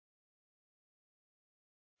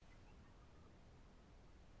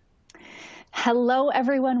Hello,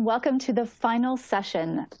 everyone. Welcome to the final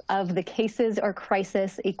session of the Cases or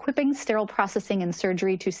Crisis, Equipping Sterile Processing and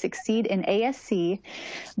Surgery to Succeed in ASC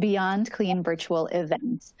Beyond Clean Virtual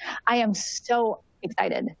Events. I am so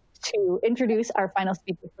excited to introduce our final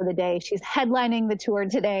speaker for the day. She's headlining the tour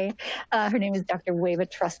today. Her name is Dr. Wava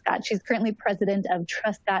Truscott. She's currently president of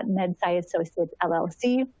Truscott MedSci Associates,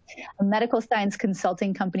 LLC, a medical science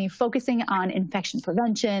consulting company focusing on infection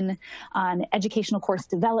prevention, on educational course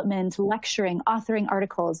development, lecturing, authoring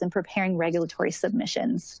articles, and preparing regulatory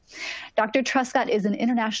submissions. Dr. Truscott is an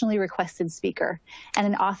internationally requested speaker and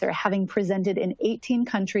an author, having presented in 18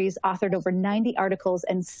 countries, authored over 90 articles,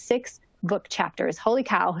 and 6 book chapters. Holy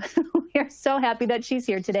cow. We are so happy that she's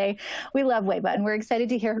here today. We love Wava, and we're excited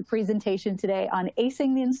to hear her presentation today on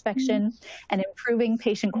acing the inspection and improving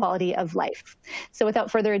patient quality of life. So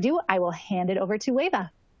without further ado, I will hand it over to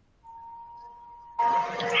Wava.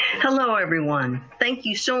 Hello, everyone. Thank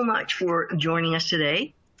you so much for joining us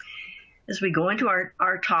today. As we go into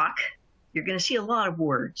our talk, you're going to see a lot of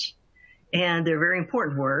words, and they're very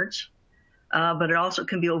important words, but it also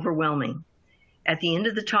can be overwhelming. At the end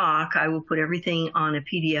of the talk, I will put everything on a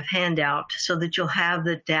PDF handout so that you'll have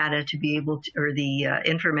the data to be able to, or the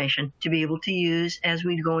information to be able to use as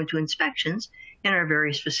we go into inspections in our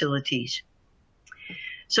various facilities.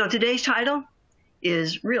 So today's title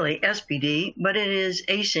is really SPD, but it is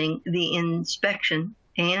Acing the Inspection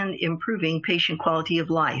and Improving Patient Quality of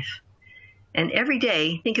Life. And every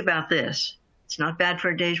day, think about this. It's not bad for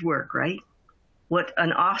a day's work, right? What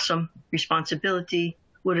an awesome responsibility.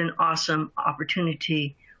 What an awesome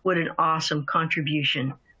opportunity. What an awesome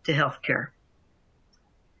contribution to healthcare.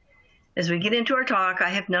 As we get into our talk, I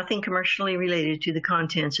have nothing commercially related to the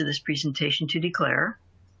contents of this presentation to declare.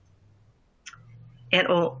 And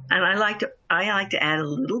I like to add a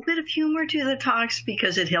little bit of humor to the talks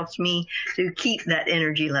because it helps me to keep that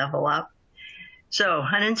energy level up. So,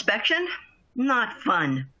 an inspection, not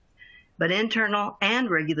fun, but internal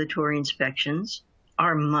and regulatory inspections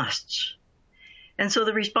are musts. And so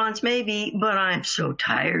the response may be, but I'm so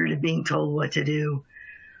tired of being told what to do.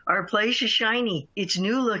 Our place is shiny. It's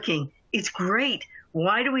new looking. It's great.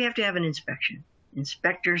 Why do we have to have an inspection?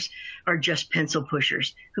 Inspectors are just pencil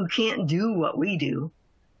pushers who can't do what we do.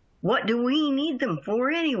 What do we need them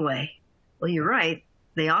for anyway? Well, you're right.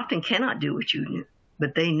 They often cannot do what you do,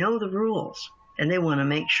 but they know the rules, and they want to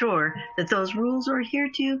make sure that those rules are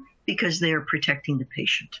adhered to because they are protecting the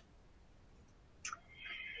patient.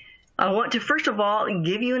 I want to, first of all,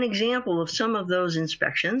 give you an example of some of those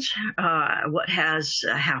inspections, what has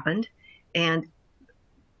happened, and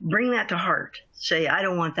bring that to heart. Say, I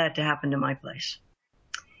don't want that to happen to my place.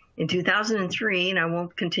 In 2003, and I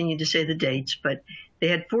won't continue to say the dates, but they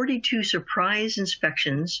had 42 surprise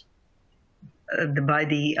inspections by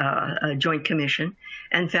the Joint Commission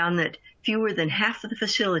and found that fewer than half of the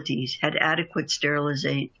facilities had adequate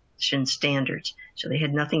sterilization standards. So they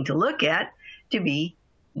had nothing to look at to be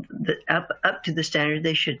up to the standard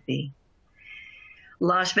they should be.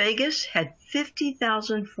 Las Vegas had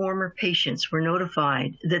 50,000 former patients were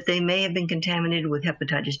notified that they may have been contaminated with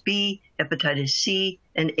hepatitis B, hepatitis C,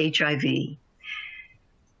 and HIV.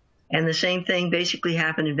 And the same thing basically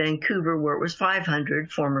happened in Vancouver, where it was 500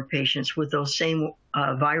 former patients with those same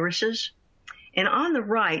viruses. And on the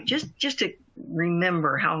right, just to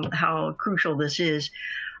remember how crucial this is,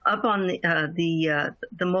 up on the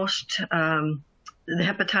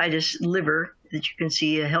hepatitis liver, that you can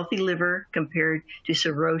see a healthy liver compared to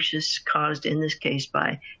cirrhosis caused in this case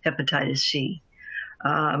by hepatitis C.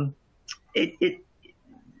 And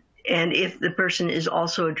if the person is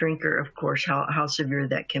also a drinker, of course, how severe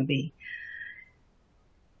that can be.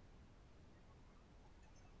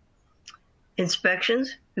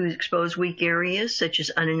 Inspections who expose weak areas, such as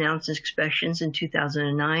unannounced inspections in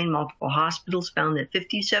 2009, multiple hospitals found that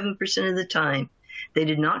 57% of the time they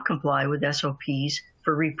did not comply with SOPs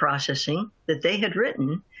for reprocessing that they had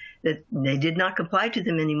written, that they did not comply to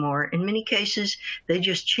them anymore. In many cases, they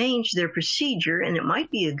just changed their procedure, and it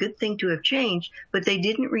might be a good thing to have changed, but they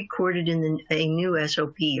didn't record it in a new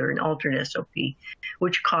SOP or an alternate SOP,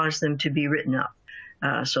 which caused them to be written up.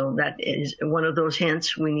 So that is one of those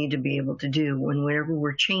hints we need to be able to do whenever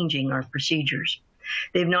we're changing our procedures.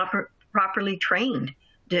 They've not properly trained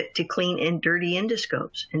to clean and dirty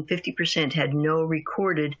endoscopes, and 50% had no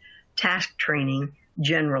recorded task training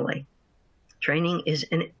generally. Training is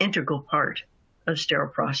an integral part of sterile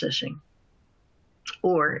processing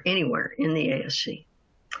or anywhere in the ASC.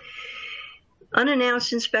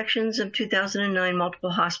 Unannounced inspections of 2009 multiple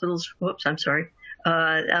hospitals,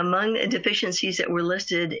 among the deficiencies that were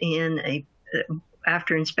listed in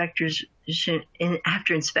after inspections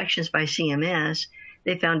by CMS,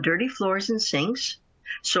 They found dirty floors and sinks,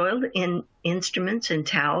 soiled instruments and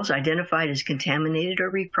towels identified as contaminated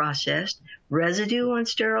or reprocessed, residue on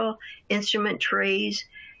sterile instrument trays,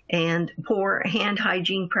 and poor hand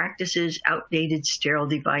hygiene practices, outdated sterile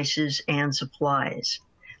devices and supplies.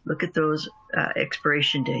 Look at those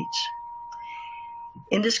expiration dates.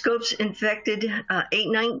 Endoscopes infected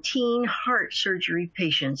 819 heart surgery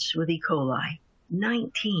patients with E. coli.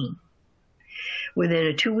 19. Within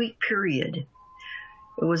a 2-week period,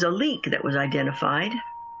 it was a leak that was identified.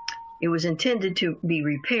 It was intended to be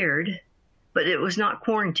repaired, but it was not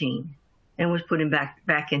quarantined and was put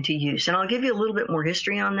back into use. And I'll give you a little bit more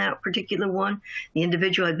history on that particular one. The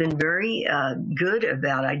individual had been very good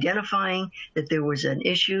about identifying that there was an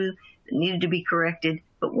issue that needed to be corrected,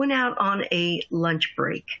 but went out on a lunch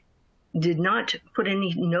break, did not put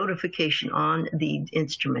any notification on the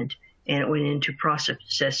instrument, and it went into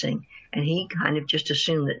processing. And he kind of just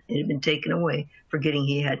assumed that it had been taken away, forgetting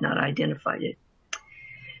he had not identified it.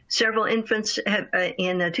 Several infants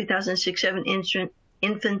in 2006-7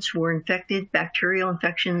 infants were infected, bacterial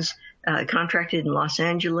infections contracted in Los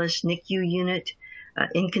Angeles NICU unit,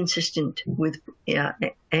 inconsistent with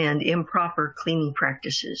and improper cleaning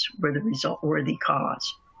practices were the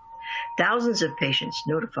cause. Thousands of patients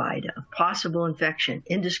notified of possible infection.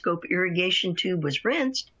 Endoscope irrigation tube was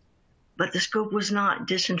rinsed, but the scope was not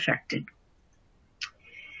disinfected.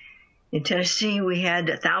 In Tennessee, we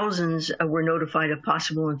had thousands were notified of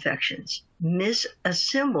possible infections.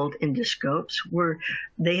 Misassembled endoscopes were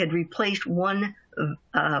they had replaced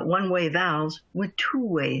one-way valves with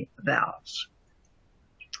two-way valves.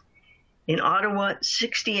 In Ottawa,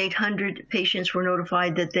 6,800 patients were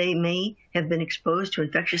notified that they may have been exposed to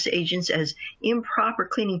infectious agents as improper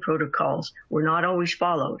cleaning protocols were not always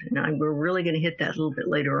followed. And we're really going to hit that a little bit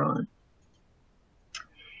later on.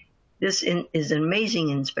 This is an amazing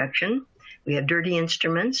inspection. We have dirty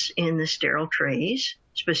instruments in the sterile trays,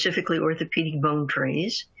 specifically orthopedic bone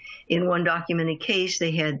trays. In one documented case,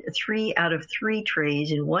 they had 3 out of 3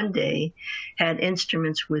 trays in one day had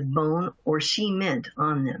instruments with bone or cement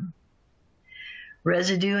on them.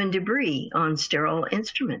 Residue and debris on sterile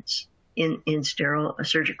instruments in sterile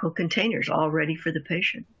surgical containers, all ready for the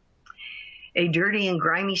patient. A dirty and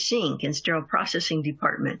grimy sink in sterile processing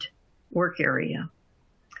department work area.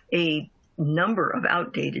 A number of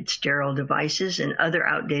outdated sterile devices and other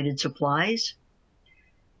outdated supplies.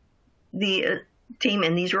 The team,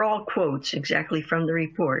 and these are all quotes exactly from the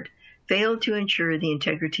report, failed to ensure the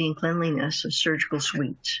integrity and cleanliness of surgical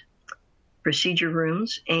suites, procedure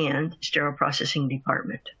rooms, and sterile processing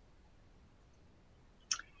department.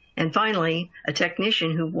 And finally, a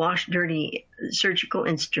technician who washed dirty surgical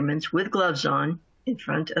instruments with gloves on in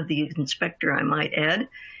front of the inspector, I might add,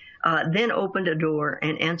 then opened a door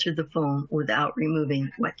and answered the phone without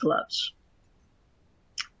removing wet gloves.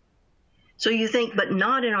 So you think, but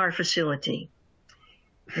not in our facility.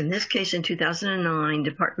 In this case, in 2009,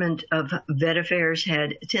 Department of Vet Affairs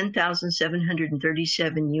had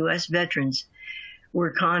 10,737 U.S. veterans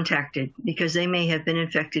were contacted because they may have been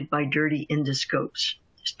infected by dirty endoscopes,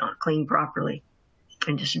 just not cleaned properly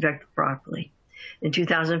and disinfected properly. In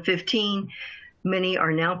 2015, many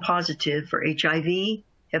are now positive for HIV,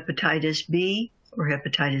 hepatitis B, or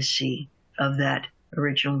hepatitis C of that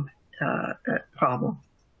original problem.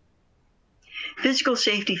 Physical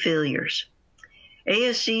safety failures.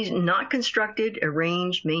 ASCs not constructed,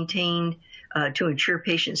 arranged, maintained to ensure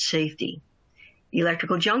patient safety.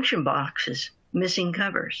 Electrical junction boxes, missing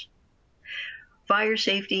covers. Fire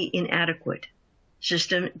safety inadequate.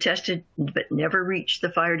 System tested but never reached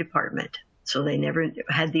the fire department, so they never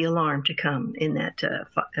had the alarm to come in that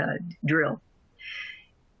drill.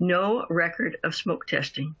 No record of smoke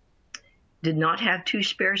testing. Did not have 2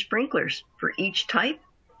 spare sprinklers for each type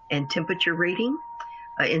and temperature rating.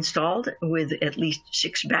 Installed with at least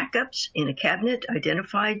 6 backups in a cabinet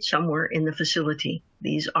identified somewhere in the facility.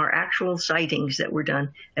 These are actual sightings that were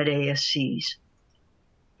done at ASCs.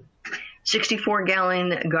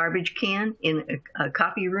 64-gallon garbage can in a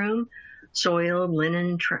copy room. Soiled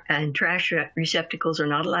linen and trash receptacles are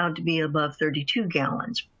not allowed to be above 32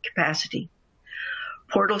 gallons capacity.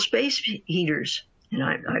 Portal space heaters, and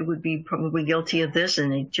I would be probably guilty of this,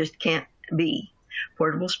 and it just can't be.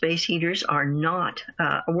 Portable space heaters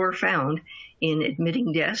were found in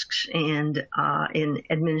admitting desks and in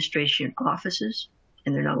administration offices,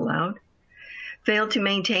 and they're not allowed. Failed to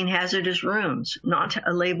maintain hazardous rooms, not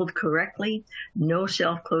labeled correctly, no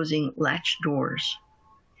self-closing latch doors.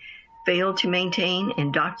 Failed to maintain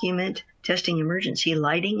and document testing emergency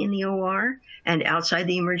lighting in the OR and outside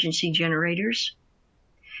the emergency generators.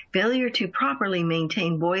 Failure to properly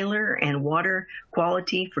maintain boiler and water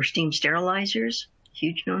quality for steam sterilizers,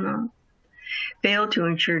 huge no-no. Failed to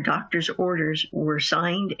ensure doctors' orders were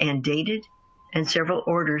signed and dated, and several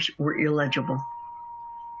orders were illegible.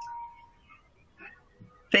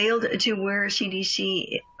 Failed to wear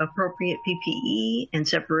CDC appropriate PPE and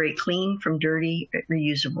separate clean from dirty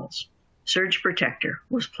reusables. Surge protector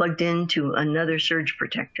was plugged into another surge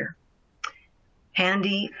protector. Hand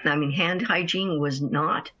hygiene was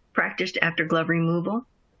not practiced after glove removal.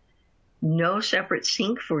 No separate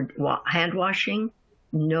sink for hand washing.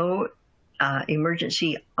 No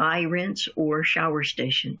emergency eye rinse or shower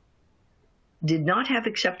station. Did not have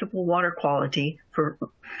acceptable water quality for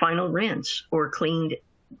final rinse or cleaned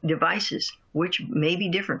devices, which may be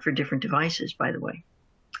different for different devices, by the way.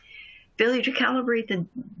 Failure to calibrate the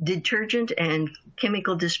detergent and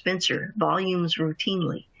chemical dispenser volumes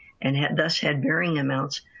routinely, and thus had varying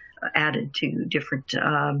amounts added to different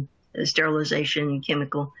sterilization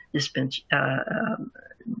chemical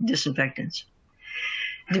disinfectants.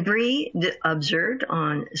 Debris observed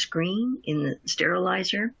on screen in the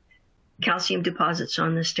sterilizer, calcium deposits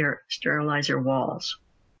on the sterilizer walls,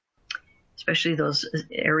 especially those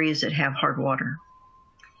areas that have hard water.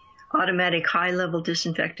 Automatic high-level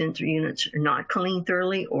disinfectant units are not cleaned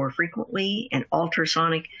thoroughly or frequently, and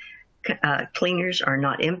ultrasonic cleaners are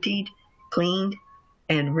not emptied, cleaned,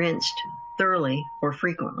 and rinsed thoroughly or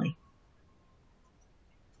frequently.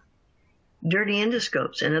 Dirty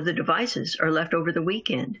endoscopes and other devices are left over the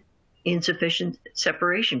weekend. Insufficient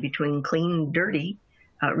separation between clean and dirty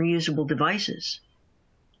reusable devices.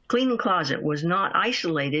 Cleaning closet was not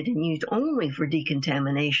isolated and used only for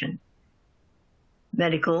decontamination.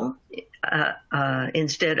 Medical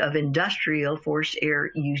instead of industrial forced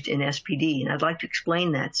air used in SPD. And I'd like to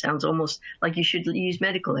explain that. Sounds almost like you should use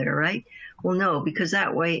medical air, right? Well, no, because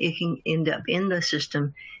that way it can end up in the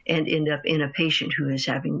system and end up in a patient who is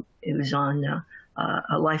on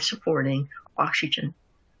a life-supporting oxygen.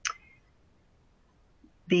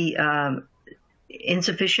 The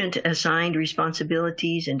insufficient assigned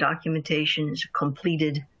responsibilities and documentations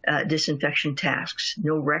completed disinfection tasks.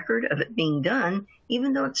 No record of it being done.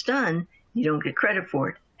 Even though it's done, you don't get credit for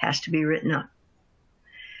it. Has to be written up.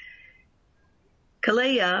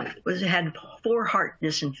 Kalea had 4 heart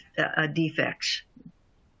defects.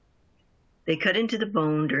 They cut into the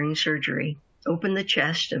bone during surgery, opened the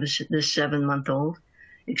chest of this 7-month-old,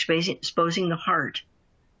 exposing the heart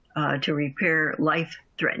to repair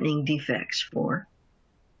life-threatening defects for.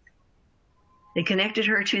 They connected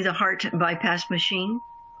her to the heart bypass machine.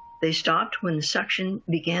 They stopped when the suction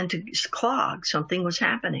began to clog. Something was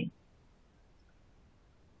happening.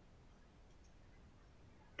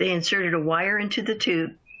 They inserted a wire into the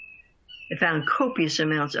tube. They found copious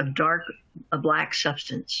amounts of dark black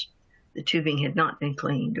substance. The tubing had not been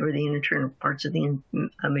cleaned, or the internal parts of the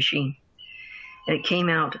machine. And it came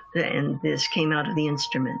out, and this came out of the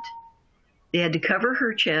instrument. They had to cover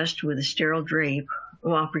her chest with a sterile drape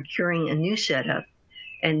while procuring a new setup,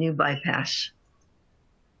 and new bypass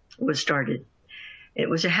was started. It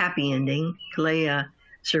was a happy ending. Kalea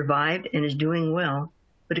survived and is doing well,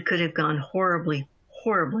 but it could have gone horribly,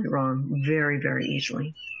 horribly wrong very, very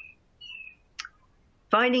easily.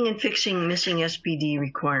 Finding and fixing missing SPD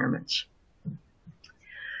requirements.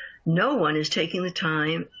 No one is taking the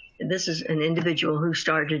time. This is an individual who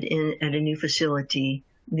started at a new facility.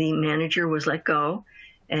 The manager was let go,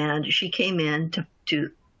 and she came in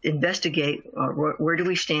to investigate where do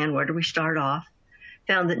we stand, where do we start off.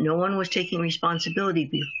 Found that no one was taking responsibility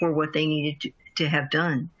for what they needed to have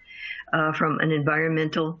done from an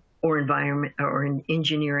environmental or an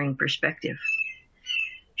engineering perspective.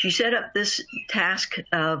 She set up this task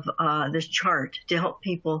of this chart to help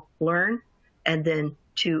people learn and then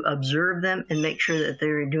to observe them and make sure that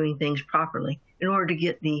they're doing things properly in order to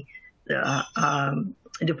get the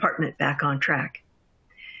department back on track.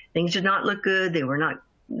 Things did not look good. They were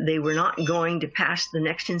not going to pass the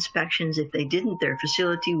next inspections. If they didn't, their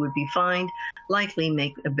facility would be fined, likely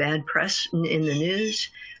make a bad press in the news,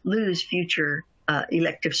 lose future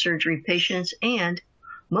elective surgery patients, and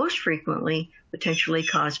most frequently, potentially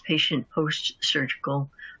cause patient post-surgical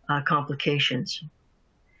complications.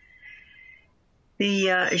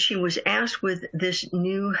 She was asked with this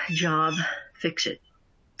new job, fix it.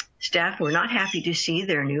 Staff were not happy to see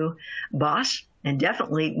their new boss and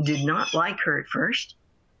definitely did not like her at first.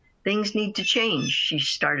 Things need to change, she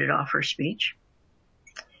started off her speech.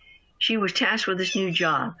 She was tasked with this new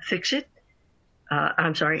job, fix it.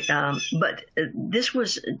 But this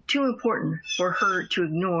was too important for her to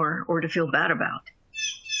ignore or to feel bad about,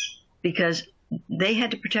 because they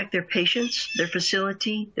had to protect their patients, their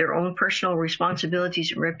facility, their own personal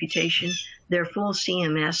responsibilities and reputation, their full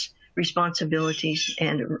CMS responsibilities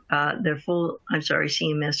and their full,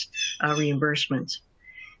 CMS reimbursements.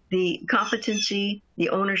 The competency, the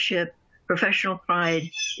ownership, professional pride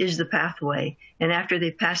is the pathway. And after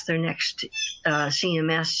they passed their next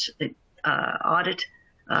CMS audit,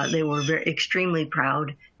 they were extremely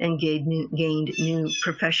proud and gained new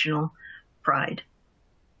professional pride.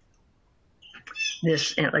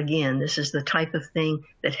 This, again, this is the type of thing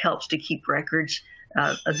that helps to keep records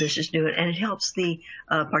of this is doing, and it helps the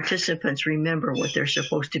participants remember what they're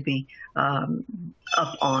supposed to be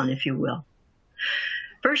up on, if you will.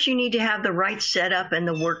 First, you need to have the right setup and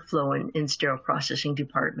the workflow in sterile processing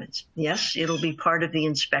departments. Yes, it'll be part of the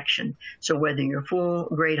inspection. So whether you're a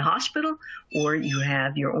full-grade hospital or you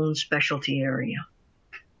have your own specialty area.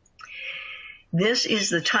 This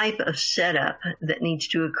is the type of setup that needs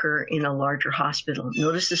to occur in a larger hospital.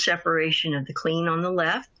 Notice the separation of the clean on the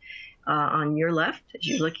left, on your left as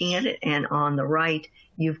you're looking at it, and on the right,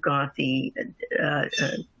 you've got the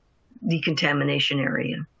decontamination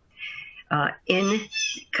area. In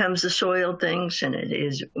comes the soiled things, and it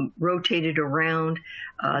is rotated around.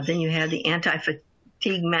 Then you have the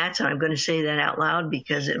anti-fatigue mats, and I'm going to say that out loud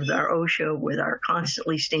because with our OSHA, with our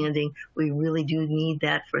constantly standing, we really do need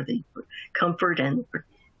that for the comfort and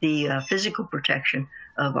the physical protection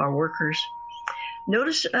of our workers.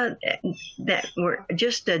 Notice that we're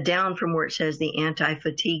just down from where it says the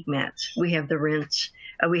anti-fatigue mats. We have the rinse,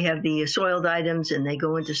 we have the soiled items, and they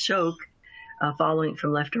go into soak, following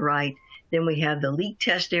from left to right. Then we have the leak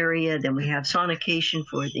test area. Then we have sonication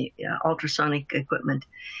for the ultrasonic equipment.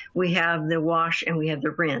 We have the wash and we have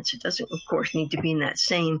the rinse. It doesn't, of course, need to be in that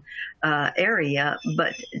same area,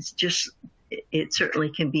 but it's just, it certainly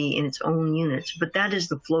can be in its own units. But that is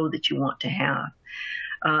the flow that you want to have.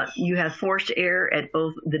 You have forced air at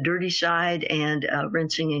both the dirty side and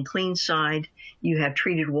rinsing and clean side. You have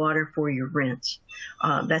treated water for your rinse.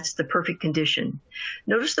 That's the perfect condition.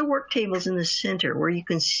 Notice the work tables in the center where you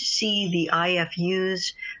can see the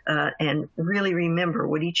IFUs and really remember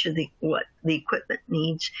what what the equipment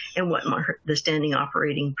needs and what the standing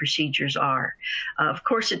operating procedures are. Of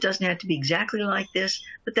course, it doesn't have to be exactly like this,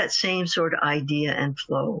 but that same sort of idea and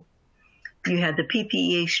flow. You have the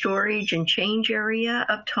PPE storage and change area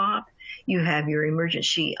up top. You have your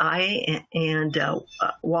emergency eye and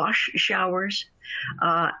wash showers.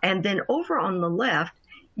 And then over on the left,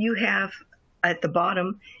 you have at the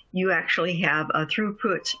bottom, you actually have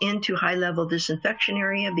throughputs into high-level disinfection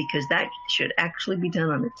area because that should actually be done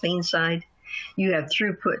on the clean side. You have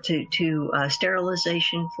throughput to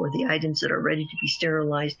sterilization for the items that are ready to be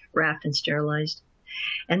sterilized, wrapped and sterilized.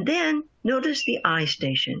 And then notice the eye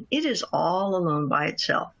station. It is all alone by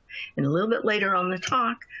itself. And a little bit later on the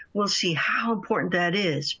talk, we'll see how important that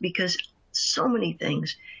is because so many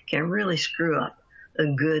things can really screw up a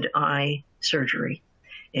good eye surgery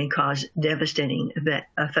and cause devastating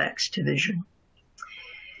effects to vision.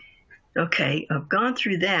 Okay, I've gone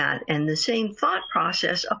through that, and the same thought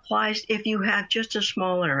process applies if you have just a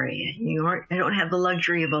small area. You don't have the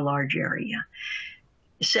luxury of a large area.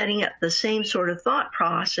 Setting up the same sort of thought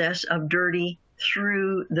process of dirty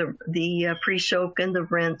through the pre-soak and the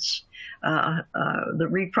rinse, the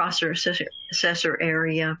reprocessor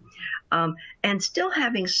area, and still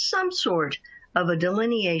having some sort of a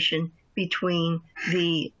delineation between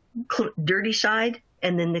the dirty side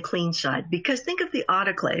and then the clean side. Because think of the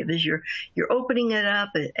autoclave as you're opening it up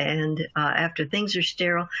and after things are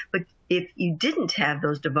sterile, but if you didn't have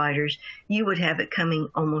those dividers, you would have it coming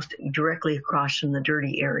almost directly across from the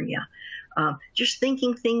dirty area. Just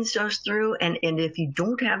thinking things goes through, and if you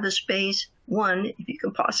don't have the space, one, if you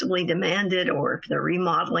can possibly demand it, or if they're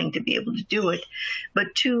remodeling to be able to do it,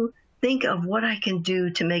 but two, think of what I can do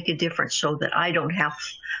to make a difference so that I don't have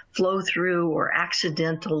flow through or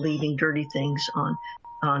accidental leaving dirty things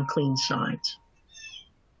on clean sides.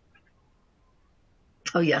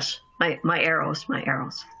 Oh yes, my arrows.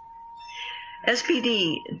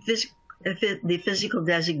 SPD, the physical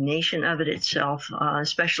designation of it itself,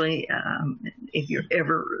 especially if you're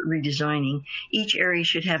ever redesigning, each area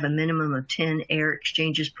should have a minimum of 10 air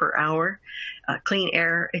exchanges per hour. A clean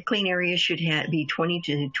area should be 20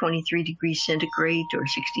 to 23 degrees centigrade or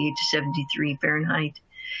 68 to 73 Fahrenheit.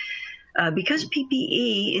 Because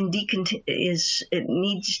PPE it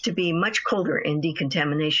needs to be much colder in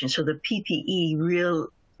decontamination, so the PPE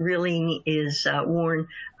really is worn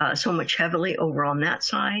so much heavily over on that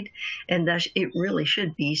side, and thus it really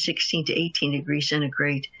should be 16 to 18 degrees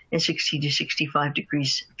centigrade and 60 to 65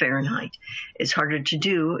 degrees Fahrenheit. It's harder to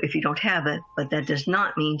do if you don't have it, but that does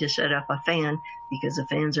not mean to set up a fan because the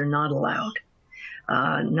fans are not allowed.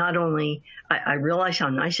 Not only, I realize how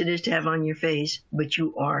nice it is to have on your face, but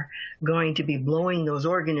you are going to be blowing those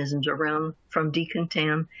organisms around from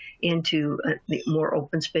decontam into the more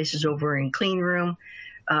open spaces over in clean room.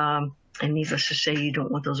 And needless to say, you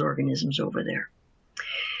don't want those organisms over there.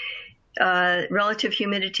 Relative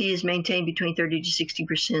humidity is maintained between 30 to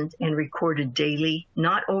 60% and recorded daily,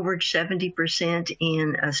 not over 70%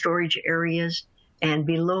 in storage areas, and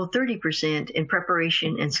below 30% in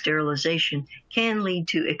preparation and sterilization can lead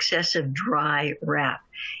to excessive dry wrap.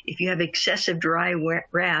 If you have excessive dry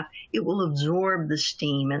wrap, it will absorb the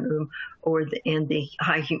steam or the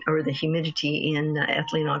humidity in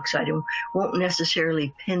ethylene oxide. It won't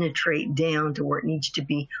necessarily penetrate down to where it needs to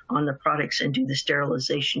be on the products and do the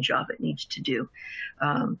sterilization job it needs to do.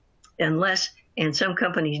 Unless, and some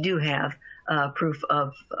companies do have proof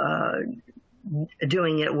of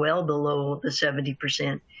doing it well below the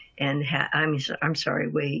 70%, and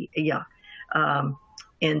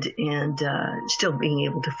still being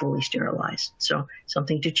able to fully sterilize. So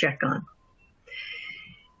something to check on.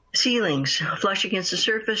 Sealings, flush against the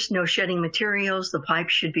surface, no shedding materials. The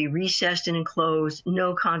pipes should be recessed and enclosed,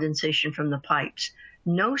 no condensation from the pipes.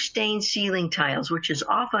 No stained ceiling tiles, which is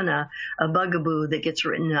often a bugaboo that gets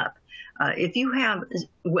written up. If you have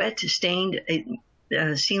wet, stained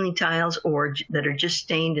ceiling tiles or that are just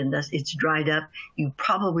stained and thus it's dried up, you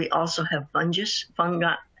probably also have fungus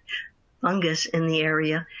in the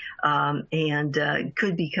area, and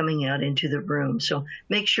could be coming out into the room. So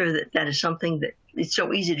make sure that that is something that it's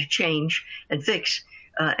so easy to change and fix,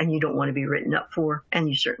 and you don't want to be written up for, and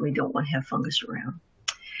you certainly don't want to have fungus around.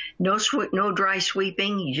 No dry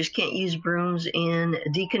sweeping. You just can't use brooms in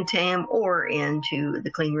decontam or into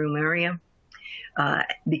the clean room area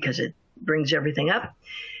because it brings everything up.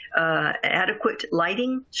 Adequate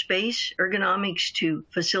lighting, space, ergonomics to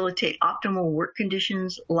facilitate optimal work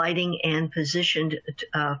conditions, lighting, and positioned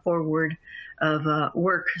forward of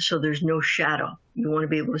work so there's no shadow. You want to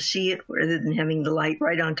be able to see it rather than having the light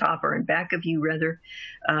right on top or in back of you, rather.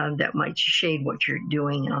 That might shade what you're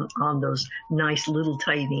doing on those nice little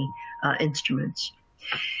tiny instruments.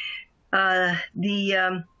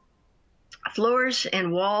 Floors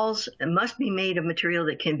and walls must be made of material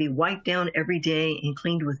that can be wiped down every day and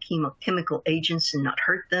cleaned with chemical agents and not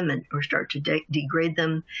hurt them or start to degrade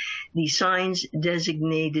them. The signs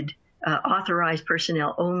designated authorized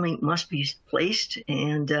personnel only must be placed,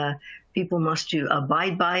 and people must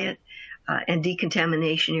abide by it. And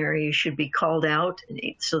decontamination areas should be called out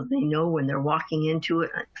so they know when they're walking into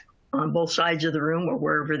it on both sides of the room or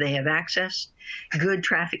wherever they have access. Good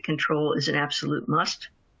traffic control is an absolute must.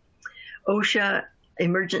 OSHA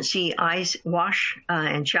emergency eyes wash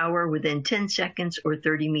and shower within 10 seconds or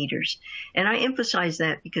 30 meters. And I emphasize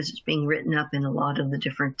that because it's being written up in a lot of the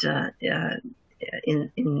different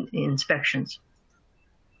inspections.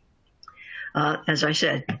 As I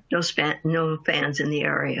said, no fans in the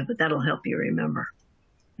area, but that'll help you remember.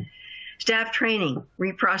 Staff training,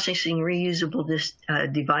 reprocessing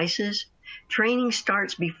reusable devices. Training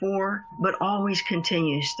starts before, but always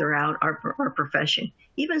continues throughout our profession.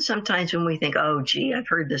 Even sometimes when we think, oh, gee, I've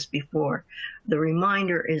heard this before, the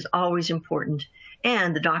reminder is always important,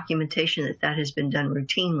 and the documentation that has been done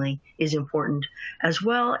routinely is important, as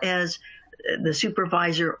well as the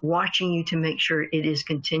supervisor watching you to make sure it is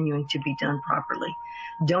continuing to be done properly.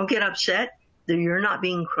 Don't get upset that you're not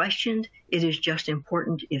being questioned. It is just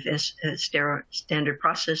important if standard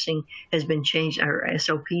processing has been changed or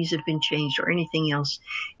SOPs have been changed or anything else.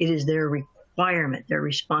 It is their requirement, their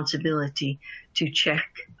responsibility to check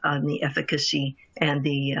on the efficacy and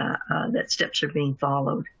that steps are being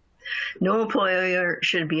followed. No employer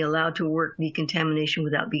should be allowed to work decontamination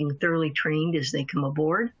without being thoroughly trained as they come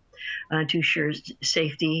aboard to ensure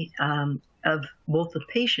safety of both the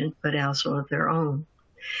patient but also of their own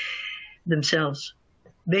themselves.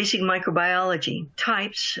 Basic microbiology,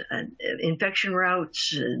 types, infection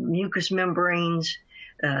routes, mucous membranes,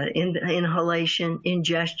 inhalation,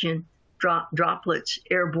 ingestion, droplets,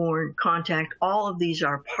 airborne contact. All of these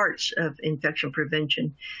are parts of infection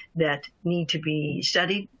prevention that need to be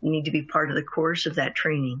studied, need to be part of the course of that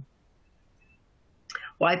training.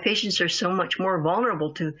 Why patients are so much more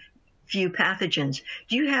vulnerable to few pathogens.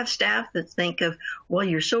 Do you have staff that think of, well,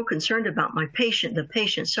 you're so concerned about the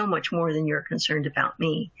patient so much more than you're concerned about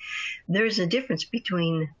me? There's a difference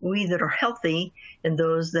between we that are healthy and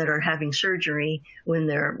those that are having surgery when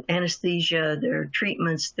their anesthesia, their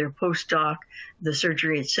treatments, their post-doc, the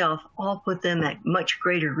surgery itself, all put them at much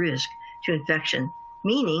greater risk to infection,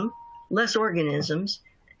 meaning less organisms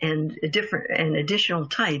and additional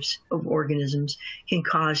types of organisms can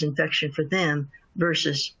cause infection for them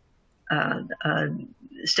versus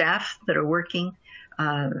staff that are working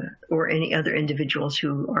or any other individuals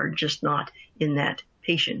who are just not in that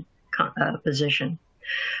patient position.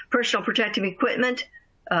 Personal protective equipment,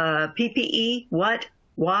 PPE, what,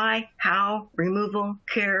 why, how, removal,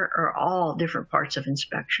 care are all different parts of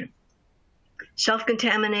inspection.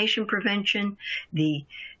 Self-contamination prevention, the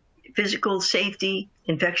physical safety,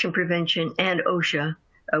 infection prevention, and OSHA,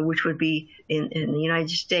 which would be in the United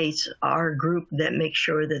States, our group that makes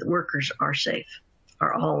sure that workers are safe,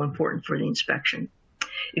 are all important for the inspection.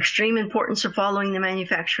 Extreme importance of following the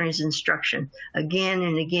manufacturer's instruction. Again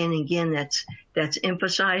and again and again, that's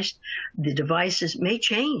emphasized. The devices may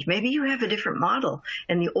change. Maybe you have a different model,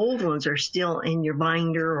 and the old ones are still in your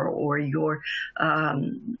binder or your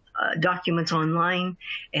documents online,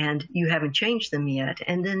 and you haven't changed them yet.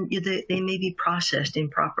 And then they may be processed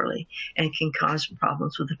improperly and can cause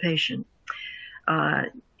problems with the patient.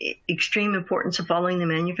 Extreme importance of following the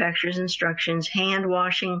manufacturer's instructions, hand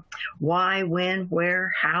washing, why, when,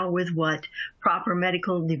 where, how, with what, proper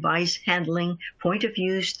medical device handling, point of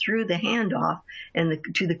use through the handoff and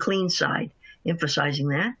to the clean side, emphasizing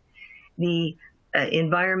that. The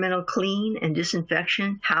environmental clean and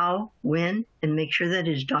disinfection, how, when, and make sure that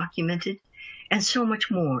it is documented, and so much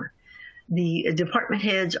more. The department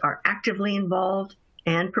heads are actively involved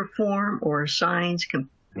and perform or assigns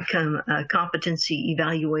competency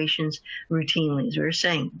evaluations routinely. As we were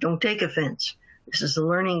saying, don't take offense. This is a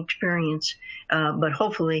learning experience, but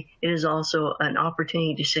hopefully it is also an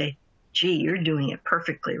opportunity to say, gee, you're doing it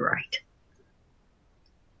perfectly right.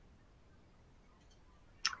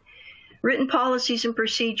 Written policies and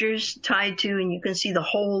procedures tied to, and you can see the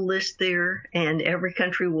whole list there, and every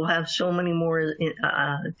country will have so many more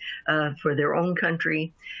for their own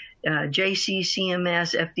country. JC,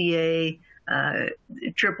 CMS, FDA,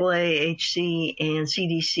 AAA, HC, and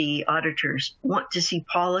CDC auditors want to see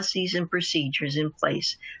policies and procedures in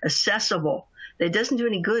place, accessible. It doesn't do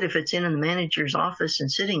any good if it's in the manager's office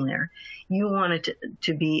and sitting there. You want it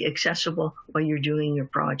to be accessible while you're doing your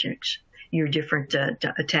projects, your different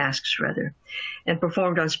tasks, rather, and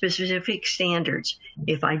performed on specific standards.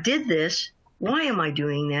 If I did this, why am I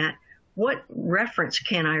doing that? What reference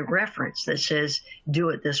can I reference that says do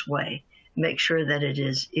it this way? Make sure that it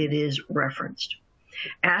is referenced.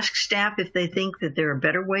 Ask staff if they think that there are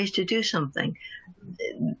better ways to do something.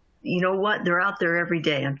 You know what? They're out there every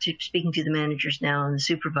day. I'm speaking to the managers now and the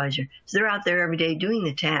supervisor. So they're out there every day doing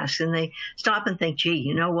the tasks, and they stop and think, gee,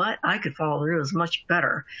 you know what? I could follow the rules much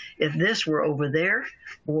better if this were over there,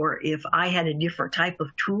 or if I had a different type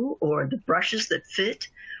of tool, or the brushes that fit,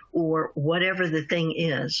 or whatever the thing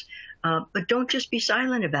is. But don't just be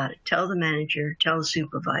silent about it. Tell the manager, tell the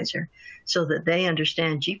supervisor, so that they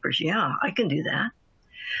understand, jeepers, yeah, I can do that.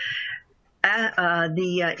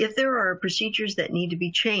 If there are procedures that need to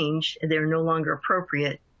be changed, they're no longer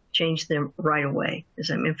appropriate, change them right away, as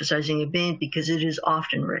I'm emphasizing a bit, because it is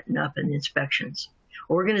often written up in inspections.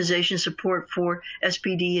 Organization support for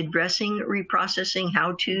SPD addressing reprocessing,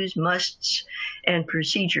 how-tos, musts, and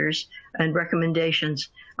procedures and recommendations.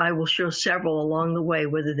 I will show several along the way,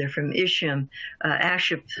 whether they're from ISHM,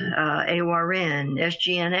 ASHP, AORN,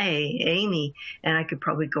 SGNA, AMI, and I could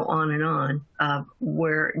probably go on and on,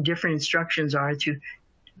 where different instructions are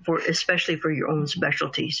especially for your own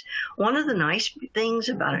specialties. One of the nice things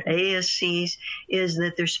about ASCs is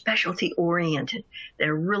that they're specialty oriented.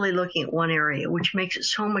 They're really looking at one area, which makes it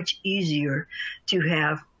so much easier to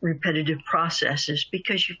have repetitive processes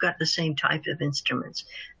because you've got the same type of instruments.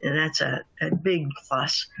 And that's a big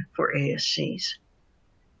plus for ASCs.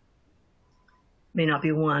 May not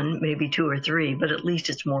be one, maybe two or three, but at least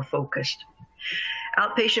it's more focused.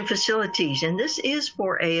 Outpatient facilities, and this is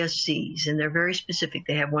for ASCs, and they're very specific.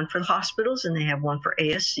 They have one for the hospitals and they have one for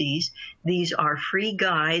ASCs. These are free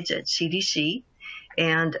guides at CDC,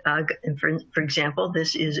 and for example,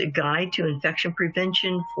 this is a guide to infection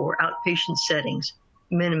prevention for outpatient settings,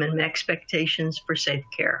 minimum expectations for safe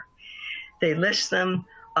care. They list them.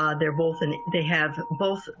 They have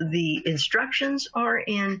both the instructions are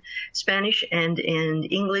in Spanish and in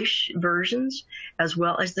English versions, as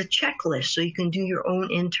well as the checklist, so you can do your own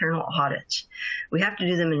internal audits. We have to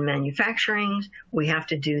do them in manufacturing, we have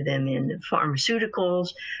to do them in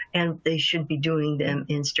pharmaceuticals, and they should be doing them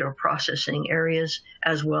in sterile processing areas,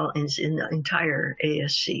 as well as in the entire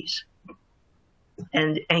ASCs.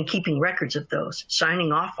 And keeping records of those,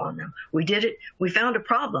 signing off on them. We did it, we found a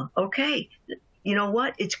problem, okay. You know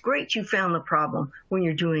what? It's great you found the problem when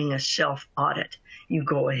you're doing a self-audit. You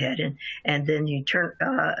go ahead and then you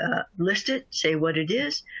list it, say what it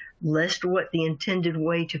is, list what the intended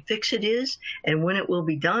way to fix it is, and when it will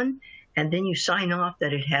be done, and then you sign off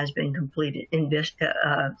that it has been completed,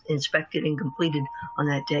 inspected and completed on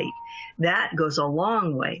that date. That goes a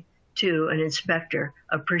long way to an inspector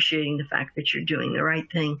appreciating the fact that you're doing the right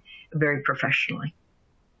thing very professionally.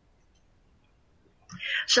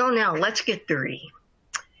 So now let's get dirty.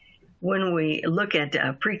 When we look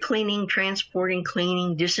at pre-cleaning, transporting,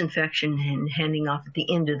 cleaning, disinfection, and handing off at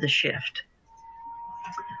the end of the shift.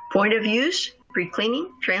 Point of use,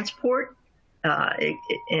 pre-cleaning, transport, it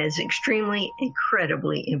is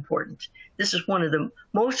incredibly important. This is one of the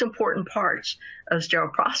most important parts of sterile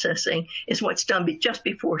processing, is what's done just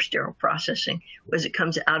before sterile processing, as it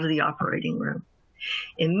comes out of the operating room.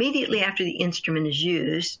 Immediately after the instrument is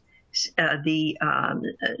used, the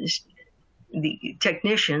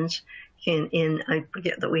technicians can, I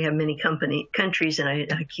forget that we have many countries, and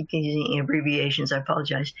I keep using abbreviations, I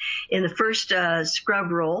apologize. In the first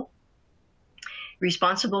scrub roll,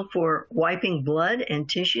 responsible for wiping blood and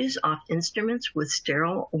tissues off instruments with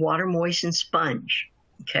sterile water moistened sponge.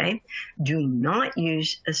 Okay, do not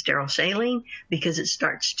use a sterile saline because it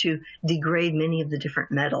starts to degrade many of the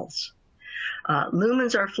different metals.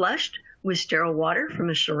 Lumens are flushed with sterile water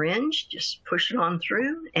from a syringe, just push it on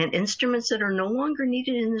through, and instruments that are no longer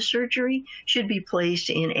needed in the surgery should be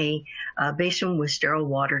placed in a basin with sterile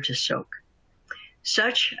water to soak.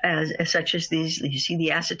 Such as these, you see the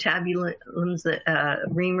acetabulums, the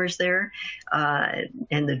reamers there,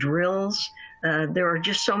 and the drills. There are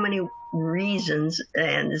just so many reasons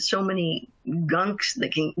and so many gunk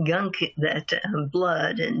that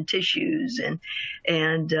blood and tissues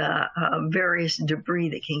and various debris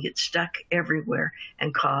that can get stuck everywhere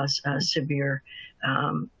and cause severe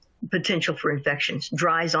potential for infections.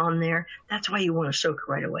 Dries on there, that's why you want to soak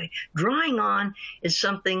it right away. Drying on is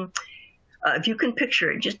something. If you can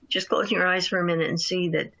picture it, just close your eyes for a minute and see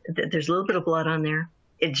that there's a little bit of blood on there.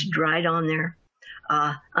 It's dried on there.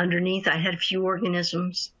 Underneath, I had a few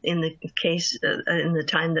organisms in the case in the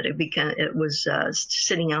time that it was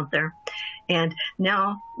sitting out there, and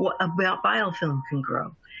now a biofilm can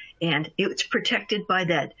grow, and it's protected by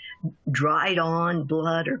that dried on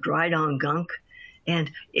blood or dried on gunk, and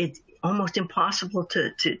it's almost impossible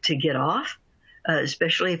to get off.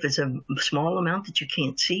 Especially if it's a small amount that you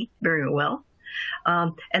can't see very well.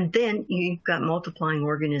 And then you've got multiplying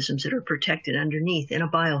organisms that are protected underneath in a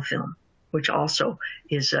biofilm, which also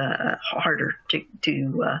is harder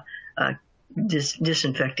to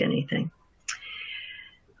disinfect anything.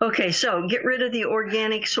 Okay, so get rid of the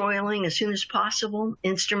organic soiling as soon as possible.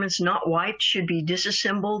 Instruments not wiped should be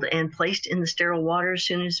disassembled and placed in the sterile water as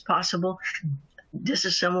soon as possible.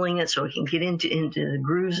 Disassembling it so it can get into the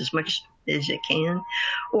grooves as much as it can,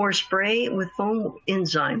 or spray with foam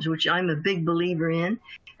enzymes, which I'm a big believer in,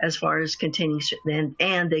 as far as containing,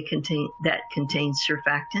 and they contain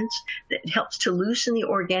surfactants that helps to loosen the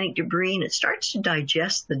organic debris, and it starts to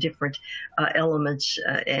digest the different elements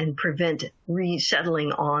and prevent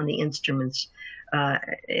resettling on the instruments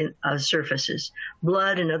surfaces.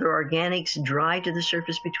 Blood and other organics dry to the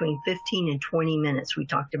surface between 15 and 20 minutes. We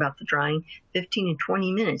talked about the drying. 15 and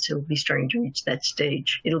 20 minutes, it'll be starting to reach that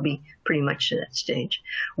stage. It'll be pretty much to that stage.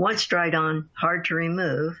 Once dried on, hard to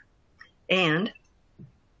remove, and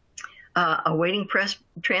awaiting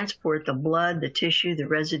transport, the blood, the tissue, the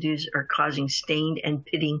residues are causing stain and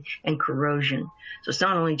pitting and corrosion. So it's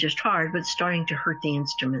not only just hard, but it's starting to hurt the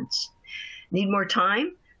instruments. Need more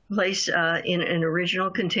time? Place in an original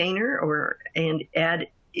container and add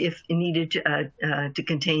if needed to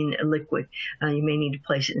contain a liquid. You may need to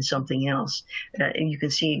place it in something else. You can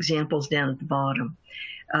see examples down at the bottom.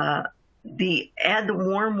 Add the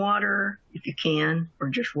warm water if you can, or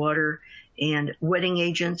just water, and wetting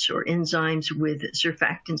agents or enzymes with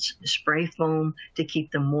surfactants, spray foam to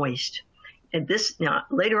keep them moist. And this, now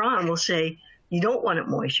later on we'll say, you don't want it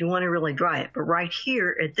moist, you want to really dry it. But right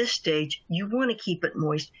here at this stage, you want to keep it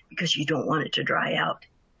moist because you don't want it to dry out.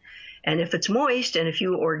 And if it's moist and a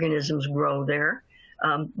few organisms grow there,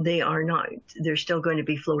 they're still going to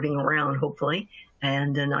be floating around, hopefully,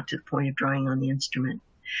 and not to the point of drying on the instrument.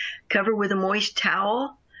 Cover with a moist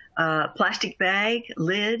towel, plastic bag,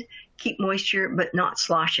 lid. Keep moisture, but not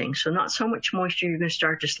sloshing. So not so much moisture you're going to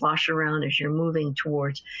start to slosh around as you're moving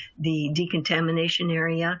towards the decontamination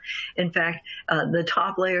area. In fact, the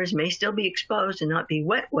top layers may still be exposed and not be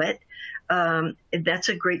wet. That's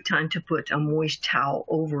a great time to put a moist towel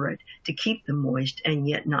over it to keep them moist and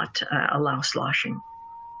yet not allow sloshing.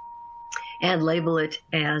 And label it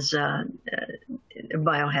as a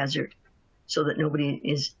biohazard, so that nobody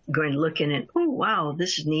is going to look in it. Oh, wow,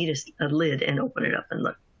 this is neat, a lid, and open it up and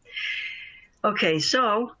look. Okay,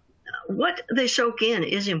 so what they soak in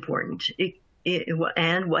is important,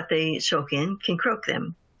 and what they soak in can croak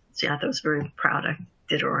them. See, I thought I was very proud. I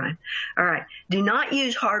did it right. All right. Do not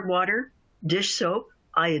use hard water, dish soap,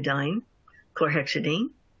 iodine, chlorhexidine,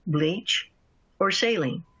 bleach, or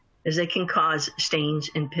saline, as they can cause stains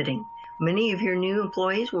and pitting. Many of your new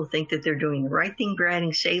employees will think that they're doing the right thing for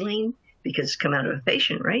adding saline because it's come out of a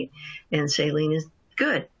patient, right? And saline is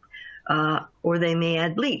good. Or they may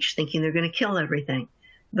add bleach, thinking they're going to kill everything.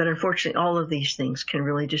 But unfortunately, all of these things can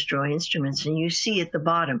really destroy instruments. And you see at the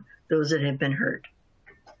bottom those that have been hurt.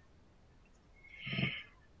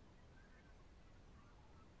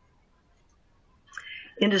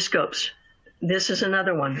 Endoscopes. This is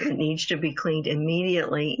another one that needs to be cleaned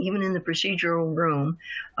immediately, even in the procedural room,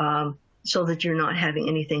 so that you're not having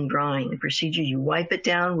anything drying. The procedure, you wipe it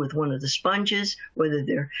down with one of the sponges, whether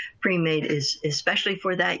they're pre-made especially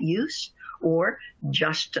for that use, or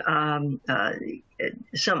just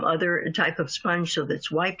some other type of sponge so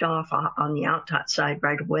that's wiped off on the outside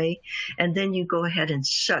right away. And then you go ahead and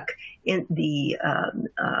suck in the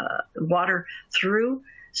water through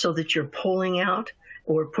so that you're pulling out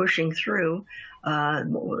or pushing through.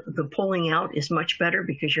 The pulling out is much better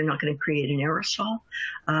because you're not going to create an aerosol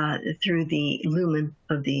through the lumen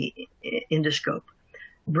of the endoscope.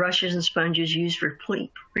 Brushes and sponges used for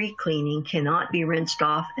pre-cleaning cannot be rinsed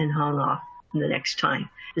off and hung off the next time.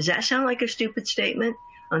 Does that sound like a stupid statement?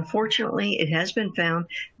 Unfortunately, it has been found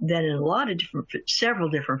that in a lot of several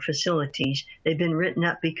different facilities, they've been written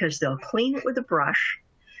up because they'll clean it with a brush,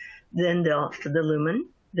 then the lumen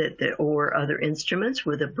or other instruments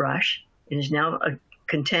with a brush. It is now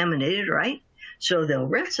contaminated, right? So they'll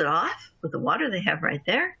rinse it off with the water they have right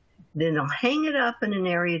there. Then they'll hang it up in an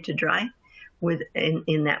area to dry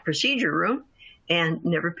in that procedure room and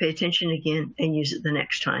never pay attention again and use it the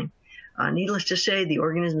next time. Needless to say, the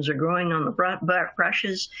organisms are growing on the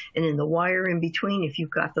brushes and in the wire in between. If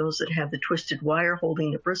you've got those that have the twisted wire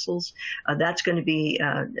holding the bristles, that's going to be,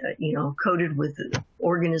 coated with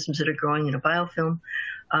organisms that are growing in a biofilm.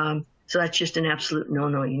 So that's just an absolute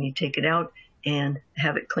no-no. You need to take it out and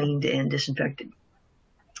have it cleaned and disinfected.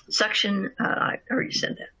 Suction, I already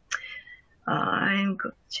said that. I'm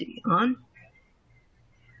going to see on.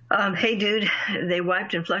 Hey, dude, they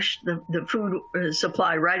wiped and flushed the food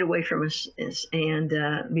supply right away from us and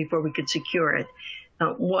before we could secure it.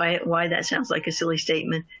 Why that sounds like a silly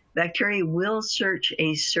statement. Bacteria will search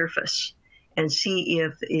a surface and see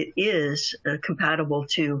if it is compatible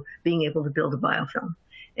to being able to build a biofilm.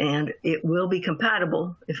 And it will be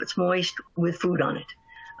compatible if it's moist with food on it.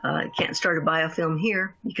 It can't start a biofilm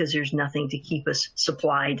here because there's nothing to keep us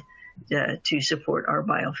supplied to support our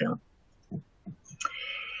biofilm.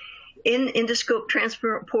 In endoscope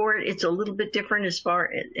transport, it's a little bit different as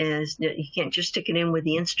far as you can't just stick it in with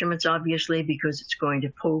the instruments, obviously, because it's going to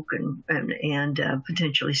poke and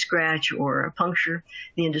potentially scratch or puncture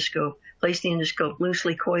the endoscope. Place the endoscope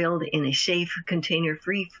loosely coiled in a safe container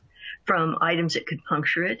free from items that could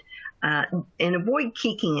puncture it, and avoid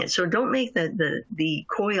kinking it. So don't make the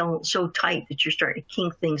coil so tight that you're starting to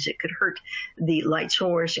kink things that could hurt the light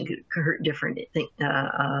source and could hurt different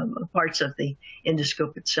parts of the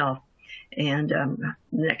endoscope itself. And the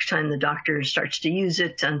next time the doctor starts to use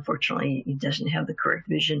it, unfortunately, he doesn't have the correct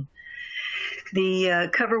vision. The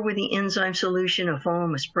cover with the enzyme solution, a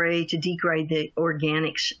foam, a spray to degrade the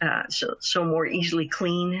organics so more easily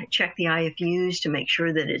clean. Check the IFUs to make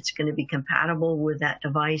sure that it's going to be compatible with that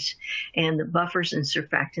device, and the buffers and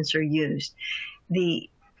surfactants are used.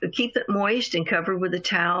 Keep it moist and covered with a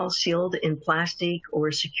towel sealed in plastic or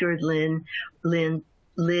secured lid,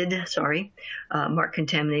 marked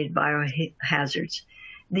contaminated biohazards.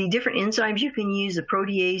 The different enzymes you can use, the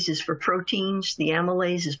protease is for proteins, the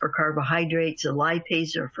amylase is for carbohydrates, the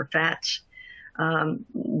lipase are for fats.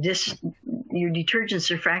 Your detergent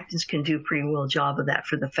surfactants can do a pretty well job of that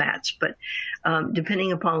for the fats, but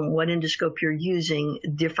depending upon what endoscope you're using,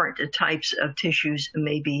 different types of tissues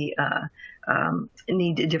may be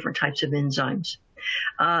need different types of enzymes.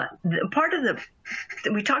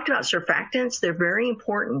 We talked about surfactants. They're very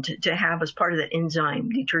important to have as part of the enzyme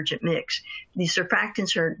detergent mix. These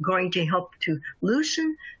surfactants are going to help to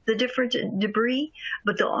loosen the different debris,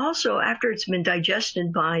 but they'll also, after it's been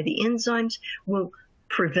digested by the enzymes, will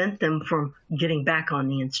prevent them from getting back on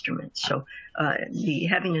the instrument. So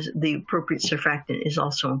having the appropriate surfactant is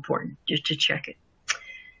also important, just to check it.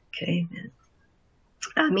 Okay.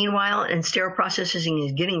 Meanwhile, and sterile processing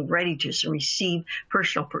is getting ready to receive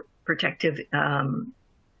personal protective,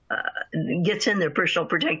 gets in their personal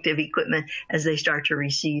protective equipment as they start to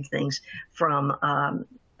receive things from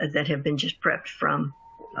that have been just prepped from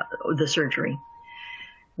the surgery.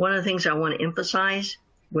 One of the things I want to emphasize,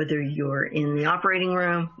 whether you're in the operating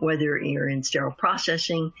room, whether you're in sterile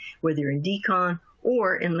processing, whether you're in decon,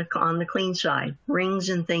 or on the clean side. Rings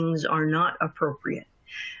and things are not appropriate.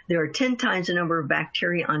 There are 10 times the number of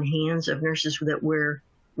bacteria on hands of nurses that wear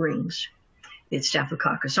rings. It's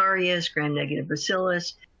Staphylococcus aureus, gram-negative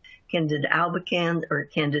bacillus, Candida albicans, or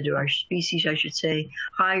Candida species, I should say,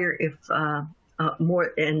 higher if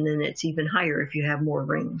more, and then it's even higher if you have more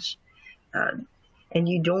rings. And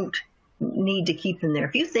you don't need to keep them there.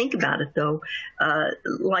 If you think about it, though,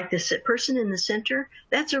 like the person in the center,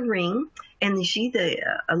 that's a ring, and you see the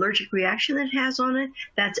allergic reaction that it has on it.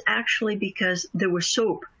 That's actually because there was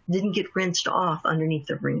soap, didn't get rinsed off underneath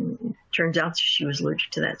the ring. Turns out she was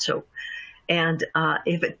allergic to that soap. And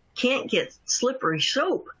if it can't get slippery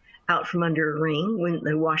soap out from under a ring when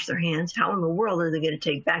they wash their hands, how in the world are they going to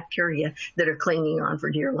take bacteria that are clinging on for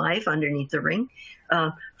dear life underneath the ring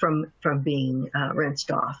from being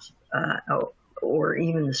rinsed off, or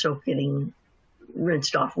even the soap getting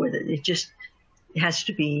rinsed off with it? It just has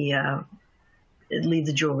to be leave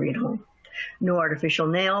the jewelry at home. No artificial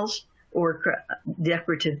nails or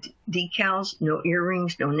decorative decals, no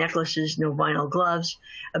earrings, no necklaces, no vinyl gloves,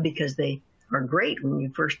 because they are great when you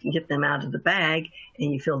first get them out of the bag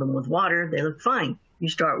and you fill them with water. They look fine. You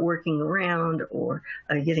start working around or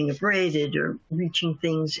getting it braided or reaching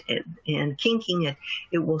things and kinking it,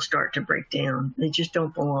 it will start to break down. They just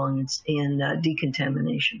don't belong in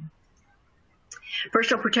decontamination.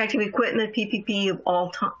 Personal protective equipment, PPE of all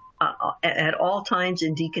time. At all times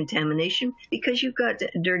in decontamination, because you've got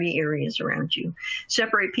dirty areas around you.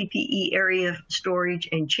 Separate PPE area storage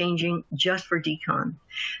and changing just for decon.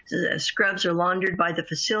 Scrubs are laundered by the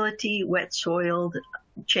facility, wet, soiled,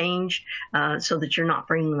 changed, so that you're not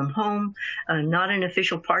bringing them home. Not an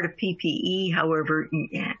official part of PPE. However,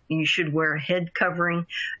 you should wear a head covering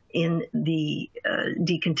in the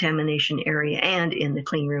decontamination area and in the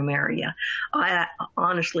clean room area. I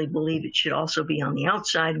honestly believe it should also be on the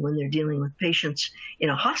outside when they're dealing with patients in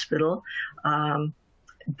a hospital,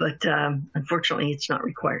 but unfortunately it's not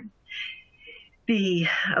required. The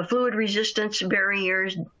fluid resistance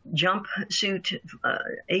barriers, jumpsuit,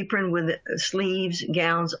 apron with sleeves,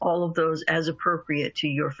 gowns, all of those as appropriate to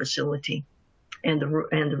your facility and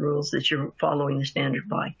the rules that you're following the standard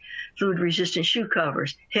by. Fluid resistant shoe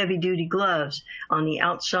covers, heavy duty gloves on the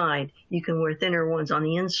outside. You can wear thinner ones on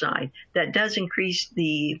the inside. That does increase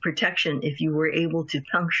the protection if you were able to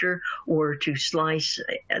puncture or to slice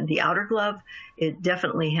the outer glove. It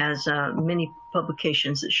definitely has many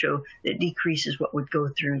publications that show that decreases what would go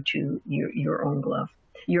through to your own glove,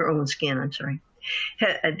 your own skin, I'm sorry.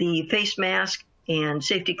 The face mask and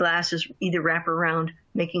safety glasses either wrap around,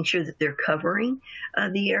 making sure that they're covering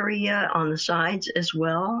the area on the sides as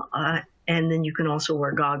well. And then you can also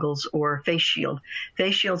wear goggles or a face shield.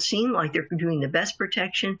 Face shields seem like they're doing the best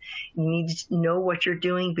protection. You need to know what you're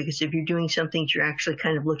doing, because if you're doing something that you're actually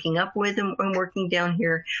kind of looking up with and working down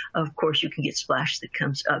here, of course you can get splash that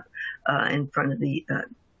comes up in front of the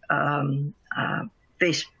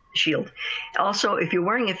face shield. Also, if you're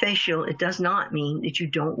wearing a face shield, it does not mean that you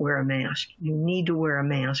don't wear a mask. You need to wear a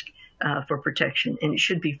mask for protection, and it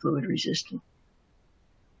should be fluid resistant.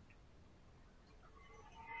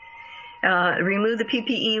 Remove the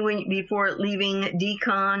PPE before leaving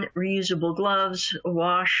decon. Reusable gloves,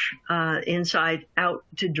 wash inside out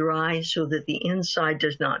to dry so that the inside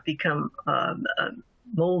does not become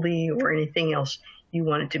moldy or anything else. You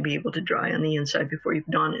want it to be able to dry on the inside before you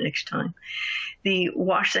don it next time.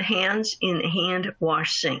 Wash the hands in a hand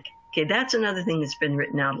wash sink. Okay, that's another thing that's been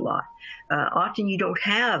written out a lot. Often you don't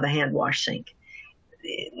have a hand wash sink.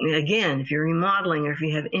 Again, if you're remodeling or if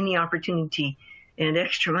you have any opportunity and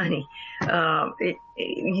extra money,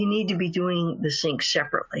 you need to be doing the sink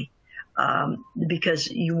separately, because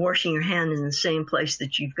you're washing your hand in the same place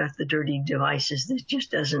that you've got the dirty devices. That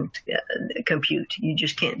just doesn't compute. You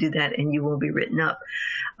just can't do that, and you will be written up.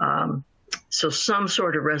 So some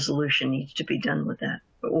sort of resolution needs to be done with that.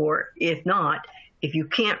 Or if not, if you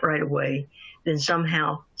can't right away, then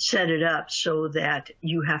somehow set it up so that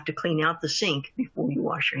you have to clean out the sink before you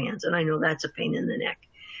wash your hands. And I know that's a pain in the neck.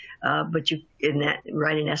 But you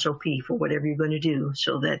write an SOP for whatever you're going to do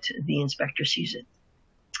so that the inspector sees it.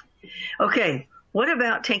 Okay, what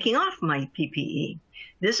about taking off my PPE?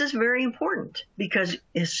 This is very important, because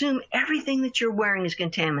assume everything that you're wearing is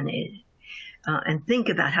contaminated, and think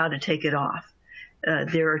about how to take it off.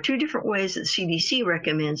 There are two different ways that CDC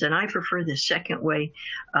recommends, and I prefer the second way.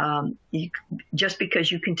 Just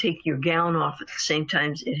because you can take your gown off at the same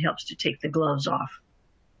time, it helps to take the gloves off.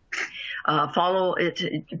 Follow it,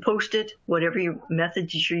 post it, whatever your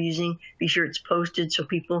methods you're using, be sure it's posted so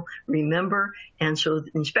people remember and so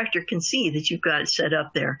the inspector can see that you've got it set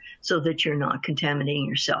up there so that you're not contaminating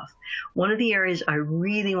yourself. One of the areas I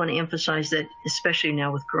really want to emphasize that, especially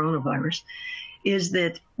now with coronavirus, is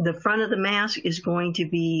that the front of the mask is going to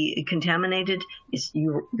be contaminated.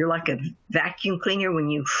 You're like a vacuum cleaner when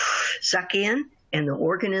you suck in, and the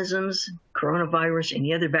organisms, coronavirus,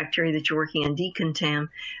 any other bacteria that you're working on decontam,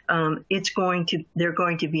 they're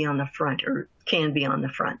going to be on the front or can be on the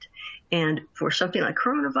front. And for something like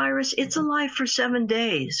coronavirus, it's alive for 7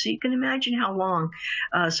 days. So you can imagine how long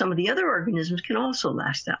some of the other organisms can also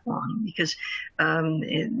last that long, because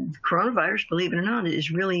coronavirus, believe it or not,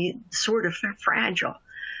 is really sort of fragile.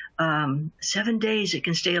 7 days it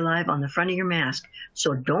can stay alive on the front of your mask.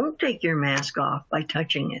 So don't take your mask off by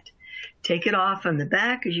touching it. Take it off on the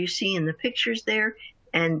back, as you see in the pictures there,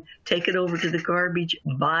 and take it over to the garbage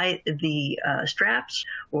by the straps,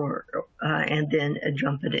 and then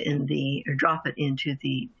drop it into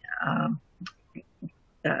the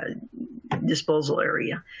disposal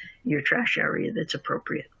area, your trash area that's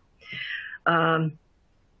appropriate. Okay,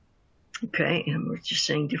 and we're just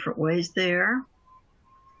saying different ways there.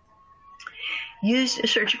 Use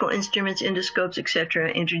surgical instruments, endoscopes, etc.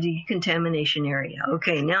 Enter the decontamination area.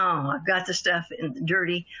 Okay, now I've got the stuff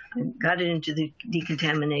dirty. I've got it into the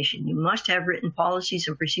decontamination. You must have written policies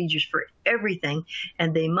and procedures for everything,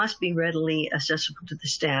 and they must be readily accessible to the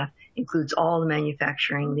staff. Includes all the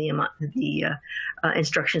manufacturing, the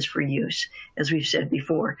instructions for use, as we've said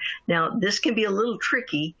before. Now, this can be a little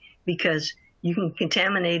tricky because you can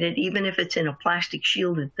contaminate it, even if it's in a plastic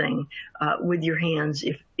shielded thing, with your hands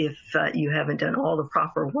if you haven't done all the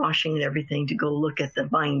proper washing and everything to go look at the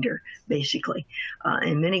binder, basically.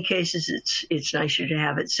 In many cases, it's nicer to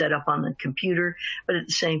have it set up on the computer, but at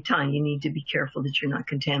the same time, you need to be careful that you're not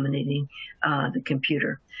contaminating the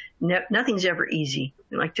computer. Nothing's ever easy.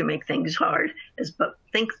 We like to make things hard, but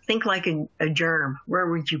think like a germ. Where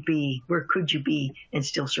would you be? Where could you be and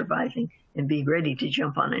still surviving and be ready to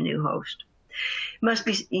jump on a new host?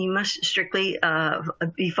 You must strictly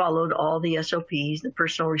be followed all the SOPs. The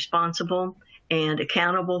personnel responsible and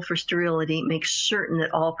accountable for sterility makes certain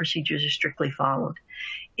that all procedures are strictly followed.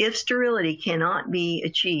 If sterility cannot be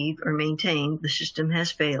achieved or maintained, the system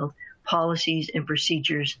has failed. Policies and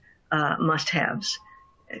procedures must-haves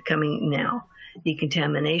coming now.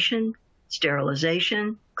 Decontamination,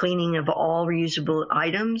 sterilization, cleaning of all reusable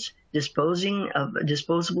items, disposing of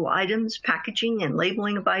disposable items, packaging and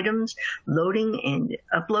labeling of items, loading and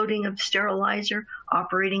uploading of sterilizer,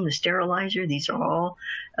 operating the sterilizer. These are all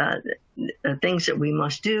things that we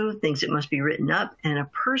must do, things that must be written up, and a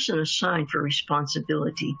person assigned for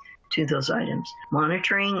responsibility to those items.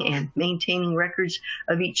 Monitoring and maintaining records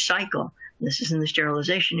of each cycle. This is in the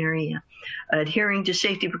sterilization area. Adhering to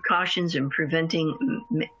safety precautions and preventing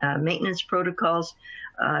maintenance protocols,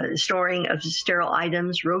 storing of sterile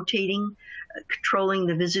items, rotating, controlling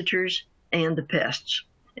the visitors and the pests.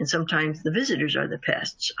 And sometimes the visitors are the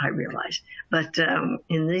pests, I realize. But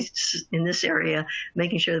in this area,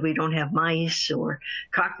 making sure that we don't have mice or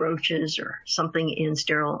cockroaches or something in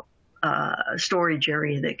sterile storage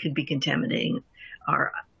area that could be contaminating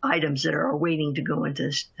our items that are waiting to go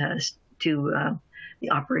into the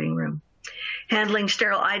operating room. Handling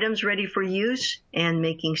sterile items ready for use and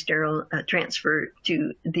making sterile transfer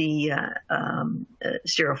to the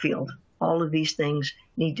sterile field. All of these things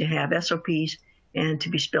need to have SOPs and to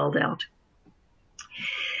be spelled out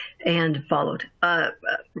and followed.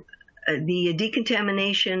 The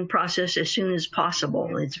decontamination process as soon as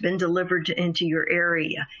possible. It's been delivered into your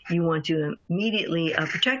area. You want to immediately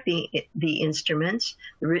protect the instruments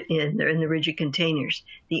in the rigid containers.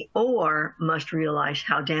 The OR must realize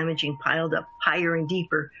how damaging piled up higher and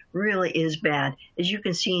deeper really is bad, as you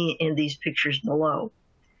can see in these pictures below.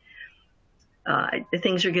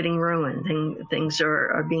 Things are getting ruined. Things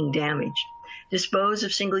are being damaged. Dispose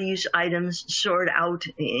of single-use items, sort out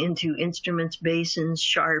into instruments, basins,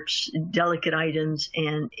 sharps, delicate items,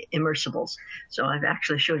 and immersibles. So I've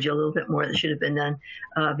actually showed you a little bit more that should have been done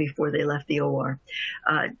before they left the OR.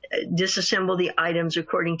 Disassemble the items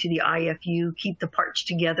according to the IFU. Keep the parts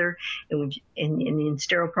together. And in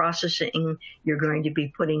sterile processing, you're going to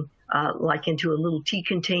be putting like into a little tea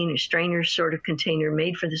container, strainer sort of container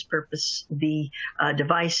made for this purpose, the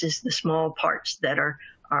devices, the small parts that are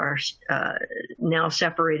now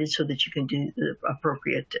separated so that you can do the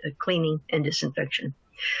appropriate cleaning and disinfection.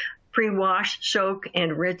 Pre-wash, soak,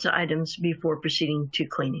 and rinse items before proceeding to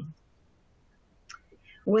cleaning.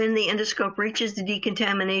 When the endoscope reaches the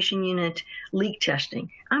decontamination unit, leak testing.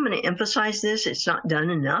 I'm going to emphasize this. It's not done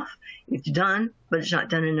enough. It's done, but it's not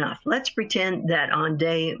done enough. Let's pretend that on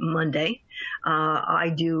day Monday,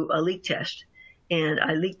 I do a leak test, and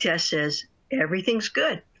a leak test says everything's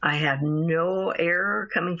good. I have no error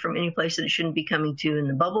coming from any place that it shouldn't be coming to in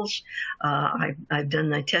the bubbles. I've done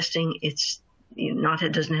my testing. It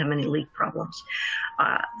doesn't have any leak problems.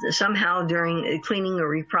 Somehow during cleaning or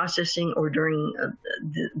reprocessing or during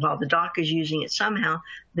while the doc is using it, somehow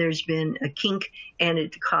there's been a kink and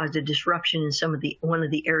it caused a disruption in one of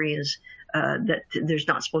the areas that there's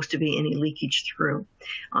not supposed to be any leakage through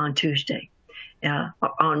on Tuesday.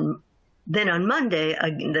 Then on Monday,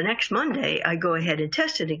 the next Monday, I go ahead and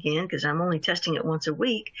test it again because I'm only testing it once a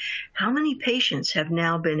week. How many patients have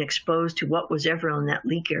now been exposed to what was ever in that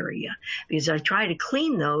leak area? Because I try to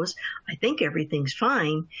clean those, I think everything's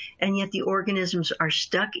fine, and yet the organisms are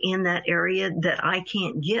stuck in that area that I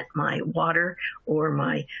can't get my water or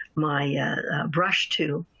my brush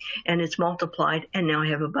to, and it's multiplied, and now I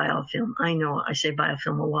have a biofilm. I know I say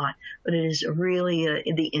biofilm a lot, but it is really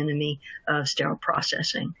the enemy of sterile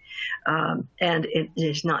processing. And it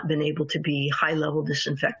has not been able to be high-level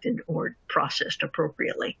disinfected or processed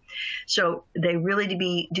appropriately. So they really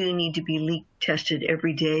do need to be leak tested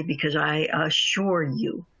every day, because I assure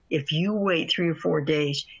you, if you wait 3 or 4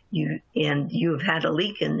 days and you have had a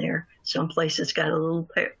leak in there, someplace that's got a little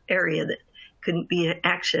area that couldn't be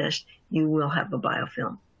accessed, you will have a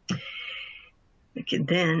biofilm. Okay,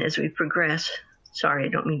 then as we progress, sorry, I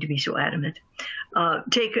don't mean to be so adamant.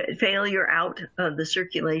 Take failure out of the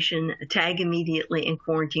circulation, tag immediately, and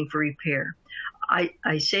quarantine for repair.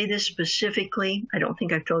 I say this specifically. I don't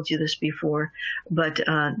think I've told you this before, but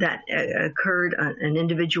that occurred. An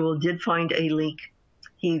individual did find a leak.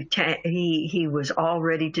 He was all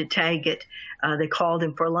ready to tag it. They called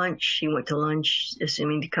him for lunch. He went to lunch,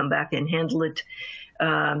 assuming to come back and handle it.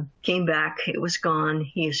 Came back. It was gone.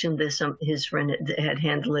 He assumed that his friend had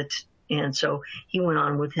handled it, and so he went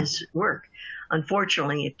on with his work.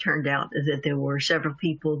 Unfortunately, it turned out that there were several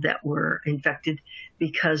people that were infected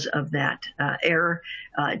because of that error.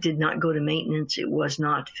 It did not go to maintenance. It was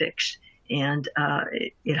not fixed. And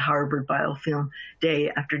it harbored biofilm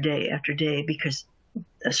day after day after day because,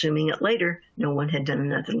 assuming it later, no one had done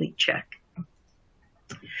another leak check.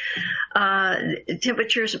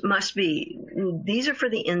 Temperatures must be, these are for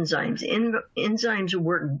the enzymes. Enzymes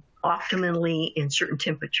work optimally in certain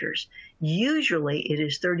temperatures. Usually it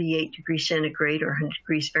is 38 degrees centigrade or 100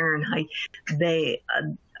 degrees Fahrenheit.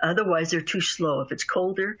 Otherwise they're too slow. If it's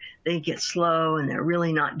colder, they get slow and they're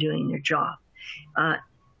really not doing their job.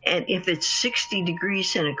 And if it's 60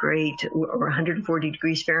 degrees centigrade or 140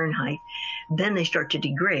 degrees Fahrenheit, then they start to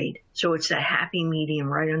degrade. So it's that happy medium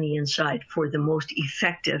right on the inside for the most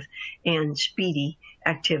effective and speedy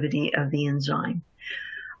activity of the enzyme.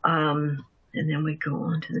 And then we go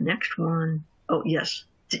on to the next one. Oh, yes.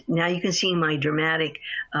 Now you can see my dramatic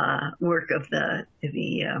work of the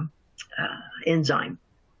enzyme.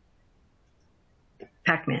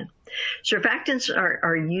 Pac-Man. Surfactants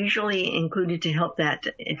are usually included to help that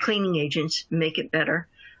cleaning agents make it better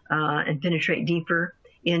and penetrate deeper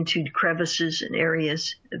into crevices and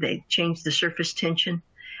areas. They change the surface tension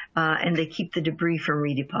and they keep the debris from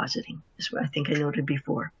redepositing. That's what I think I noted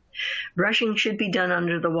before. Brushing should be done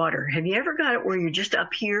under the water. Have you ever got it where you're just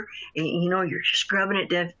up here and you're just scrubbing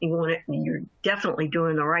it, you're definitely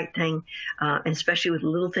doing the right thing, and especially with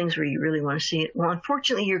little things where you really want to see it? Well,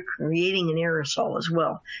 unfortunately, you're creating an aerosol as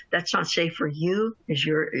well. That's not safe for you as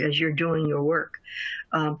you're doing your work.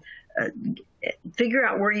 Figure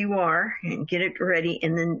out where you are and get it ready,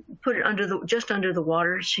 and then put it just under the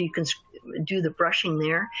water so you can do the brushing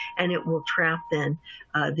there, and it will trap then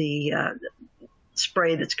the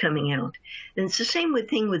spray that's coming out. And it's the same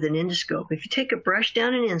thing with an endoscope. If you take a brush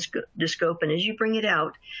down an endoscope and as you bring it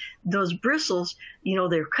out, those bristles,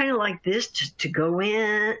 they're kind of like this to go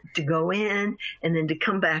in, and then to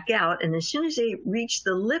come back out. And as soon as they reach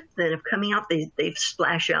the lip then of coming out, they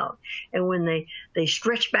splash out. And when they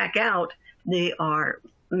stretch back out, they are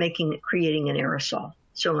creating an aerosol.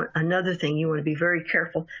 So another thing, you want to be very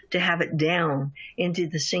careful to have it down into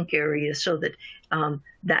the sink area so that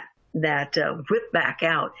that whip back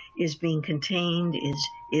out is being contained,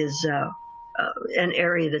 is an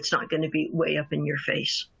area that's not going to be way up in your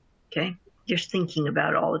face. Okay, just thinking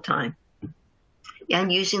about it all the time, and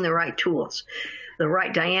using the right tools, the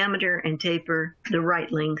right diameter and taper, the right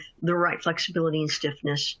length, the right flexibility and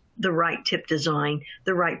stiffness, the right tip design,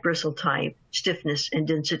 the right bristle type, stiffness and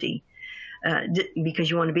density. because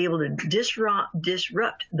you want to be able to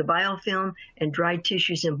disrupt the biofilm and dried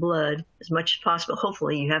tissues and blood as much as possible.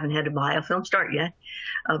 Hopefully you haven't had a biofilm start yet,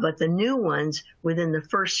 but the new ones within the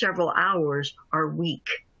first several hours are weak.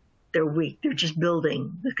 They're weak. They're just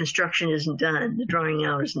building. The construction isn't done. The drying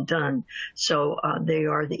out isn't done. So they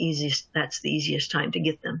are the easiest. That's the easiest time to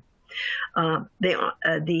get them.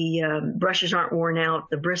 The brushes aren't worn out.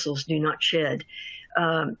 The bristles do not shed.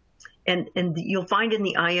 And you'll find in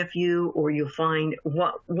the IFU, or you'll find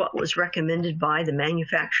what was recommended by the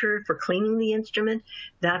manufacturer for cleaning the instrument.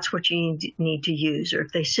 That's what you need to use. Or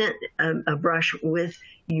if they sent a brush with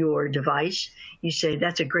your device, you say,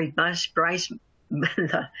 that's a great brush,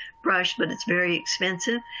 but it's very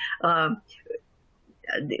expensive.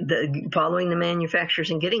 Following the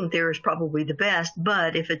manufacturers and getting there is probably the best,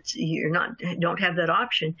 but if don't have that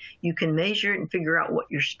option, you can measure it and figure out what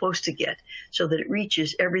you're supposed to get so that it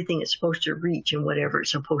reaches everything it's supposed to reach and whatever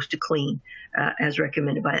it's supposed to clean, as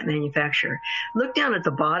recommended by that manufacturer. Look down at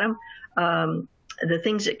the bottom. The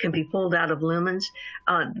things that can be pulled out of lumens,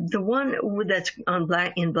 the one that's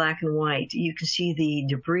in black and white, you can see the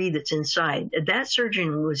debris that's inside. That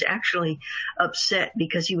surgeon was actually upset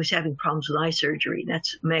because he was having problems with eye surgery.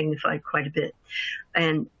 That's magnified quite a bit.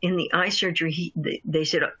 And in the eye surgery, they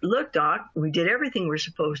said, look, doc, we did everything we're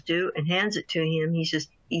supposed to, and hands it to him. He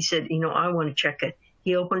said, I want to check it.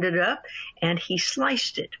 He opened it up and he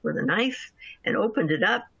sliced it with a knife and opened it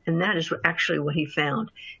up, and that is actually what he found.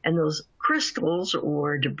 And those crystals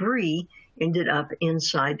or debris ended up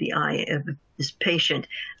inside the eye of this patient.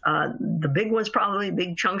 The big ones, probably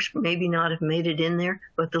big chunks, maybe not have made it in there,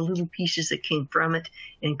 but the little pieces that came from it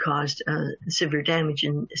and caused severe damage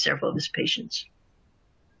in several of his patients.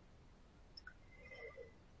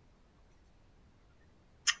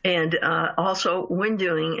 And also, when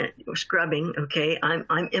doing scrubbing, okay,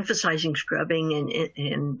 I'm emphasizing scrubbing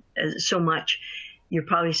and so much. You're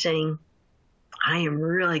probably saying, I am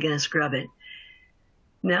really going to scrub it.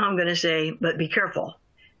 Now I'm going to say, but be careful,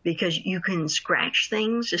 because you can scratch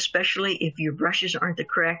things, especially if your brushes aren't the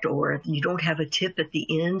correct, or if you don't have a tip at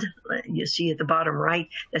the end. You see at the bottom right,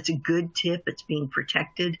 that's a good tip. It's being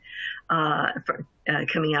protected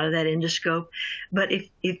coming out of that endoscope. But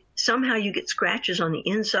if somehow you get scratches on the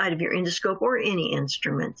inside of your endoscope or any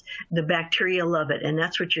instrument, the bacteria love it, and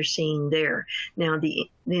that's what you're seeing there. Now,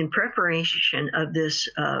 in preparation of this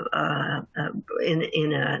in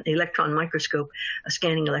an electron microscope, a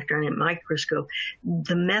scanning electron microscope,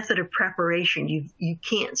 the method of preparation, you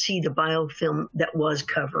can't see the biofilm that was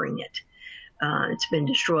covering it. It's been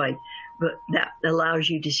destroyed. But that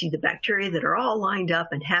allows you to see the bacteria that are all lined up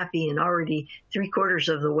and happy and already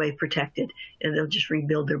 3/4 of the way protected, and they'll just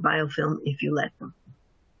rebuild their biofilm if you let them.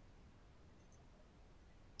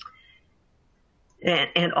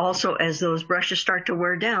 And also, as those brushes start to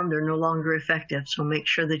wear down, they're no longer effective. So make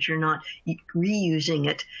sure that you're not reusing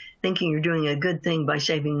it, thinking you're doing a good thing by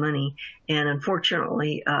saving money, and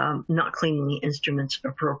unfortunately, not cleaning the instruments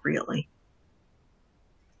appropriately.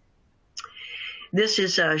 This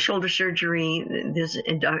is shoulder surgery.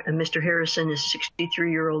 Mr. Harrison is a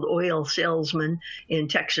 63-year-old oil salesman in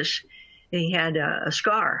Texas. He had a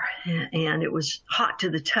scar, and it was hot to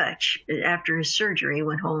the touch. After his surgery, he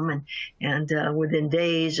went home, and within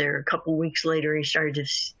days or a couple weeks later, he started to,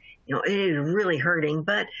 it was really hurting.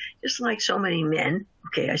 But just like so many men,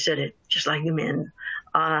 okay, I said it, just like the men,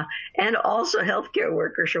 and also healthcare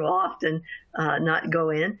workers will often not go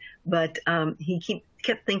in, but he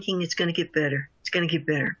kept thinking it's going to get better. It's going to get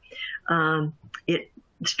better. It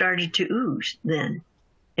started to ooze then.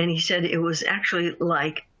 And he said it was actually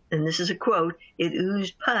like, and this is a quote, it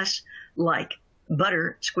oozed pus like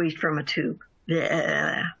butter squeezed from a tube.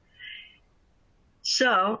 Bleh.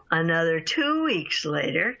 So another 2 weeks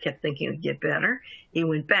later, kept thinking it would get better. He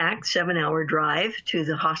went back, 7-hour drive to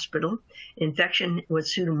the hospital. Infection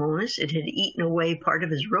was Pseudomonas. It had eaten away part of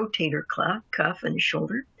his rotator cuff and his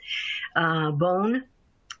shoulder. Bone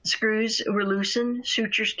screws were loosened.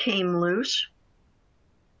 Sutures came loose.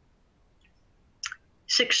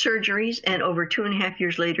 6 surgeries, and over 2.5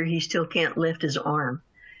 years later, he still can't lift his arm.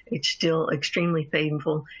 It's still extremely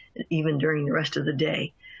painful, even during the rest of the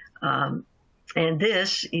day. And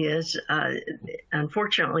this is,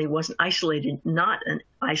 unfortunately, wasn't isolated, not an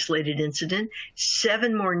isolated incident.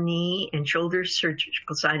 7 more knee and shoulder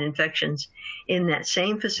surgical site infections in that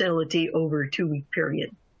same facility over a 2-week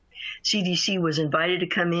period. CDC was invited to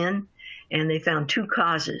come in, and they found 2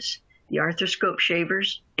 causes. The arthroscope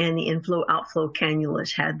shavers and the inflow-outflow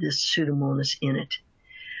cannulas had this Pseudomonas in it.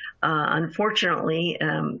 Unfortunately,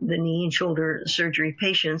 the knee and shoulder surgery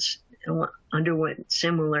patients underwent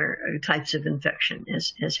similar types of infection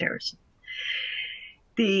as Harrison.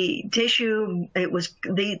 The tissue,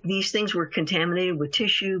 these things were contaminated with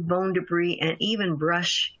tissue, bone debris, and even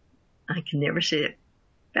brush, I can never say it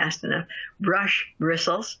fast enough, brush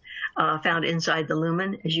bristles found inside the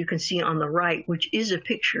lumen, as you can see on the right, which is a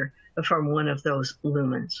picture from one of those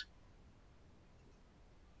lumens.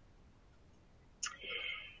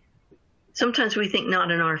 Sometimes we think not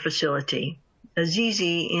in our facility.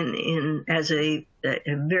 Azizi, as a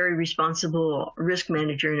very responsible risk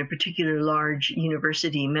manager in a particular large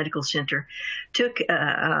university medical center, took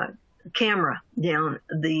a camera down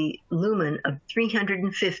the lumen of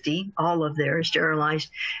 350, all of there sterilized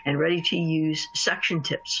and ready to use suction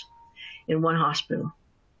tips in one hospital.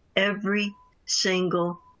 Every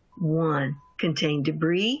single one contained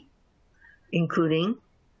debris, including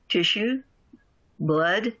tissue,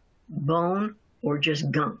 blood, bone, or just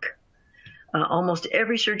gunk. Almost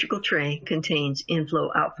every surgical tray contains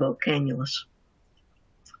inflow-outflow cannulas.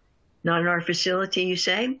 Not in our facility, you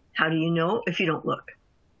say? How do you know if you don't look?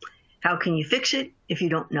 How can you fix it if you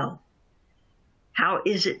don't know? How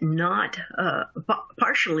is it not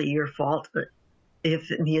partially your fault if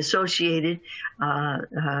the associated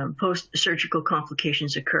post-surgical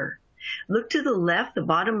complications occur? Look to the left, the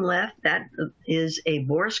bottom left, that is a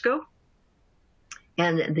borescope.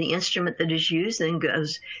 And the instrument that is used then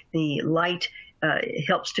goes, the light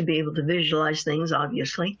helps to be able to visualize things,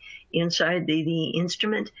 obviously, inside the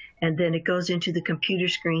instrument, and then it goes into the computer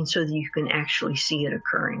screen so that you can actually see it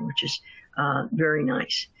occurring, which is very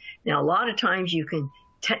nice. Now, a lot of times you can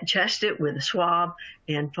test it with a swab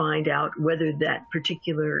and find out whether that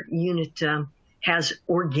particular unit has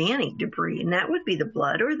organic debris, and that would be the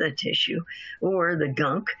blood or the tissue or the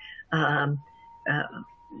gunk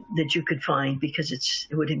that you could find, because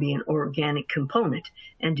it would be an organic component,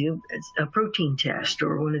 and do a protein test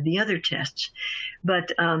or one of the other tests.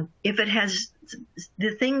 But if it has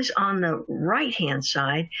the things on the right-hand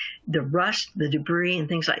side, the rust, the debris, and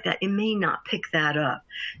things like that, it may not pick that up.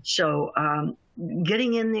 So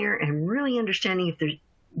getting in there and really understanding if there's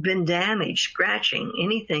been damage, scratching,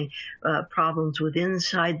 anything, problems with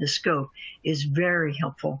inside the scope is very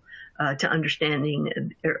helpful to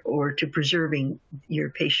understanding or to preserving your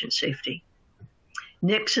patient safety.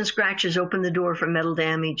 Nicks and scratches open the door for metal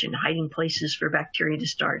damage and hiding places for bacteria to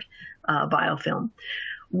start biofilm.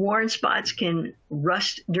 Worn spots can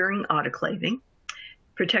rust during autoclaving.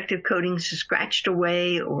 Protective coatings scratched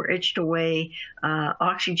away or itched away.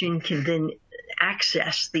 Oxygen can then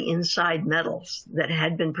access the inside metals that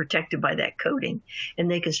had been protected by that coating, and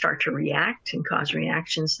they can start to react and cause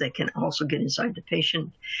reactions that can also get inside the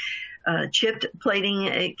patient. Chipped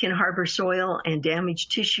plating can harbor soil and damage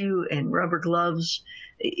tissue and rubber gloves,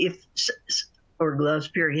 or gloves,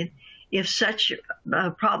 period. If such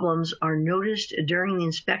problems are noticed during the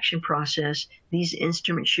inspection process, these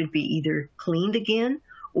instruments should be either cleaned again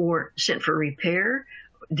or sent for repair,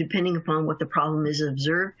 depending upon what the problem is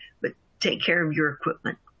observed, but take care of your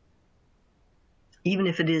equipment, even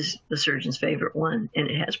if it is the surgeon's favorite one and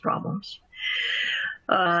it has problems.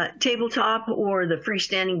 Tabletop or the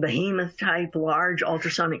freestanding behemoth type large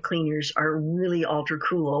ultrasonic cleaners are really ultra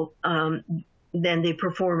cool. Then they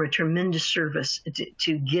perform a tremendous service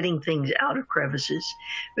to getting things out of crevices,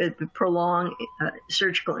 but prolong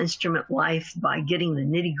surgical instrument life by getting the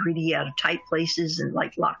nitty-gritty out of tight places and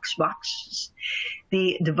like locks boxes.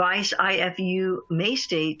 The device IFU may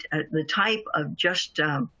state the type of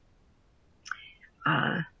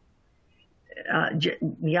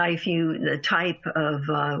the IFU, the type of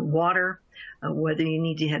water, whether you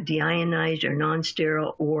need to have deionized or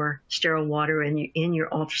non-sterile or sterile water in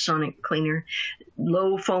your ultrasonic cleaner.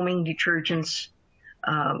 Low foaming detergents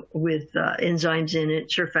with enzymes in it,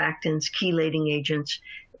 surfactants, chelating agents,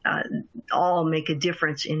 all make a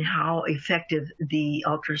difference in how effective the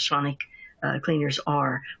ultrasonic cleaners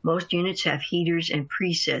are. Most units have heaters and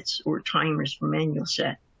presets or timers for manual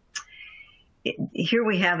set. Here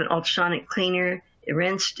we have an ultrasonic cleaner,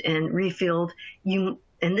 rinsed and refilled.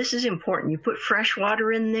 And this is important. You put fresh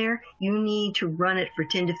water in there, you need to run it for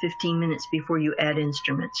 10 to 15 minutes before you add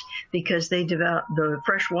instruments, because the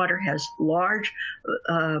fresh water has large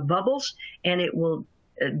bubbles, and it will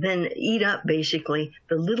then eat up basically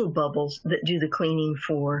the little bubbles that do the cleaning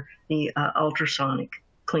for the ultrasonic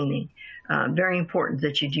cleaning. Very important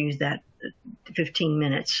that you use that 15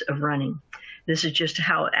 minutes of running. This is just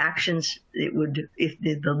how it actions. It would, if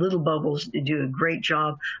the little bubbles do a great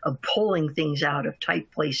job of pulling things out of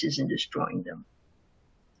tight places and destroying them.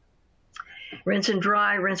 Rinse and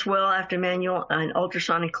dry. Rinse well after manual and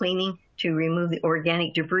ultrasonic cleaning to remove the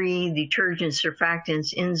organic debris, detergents,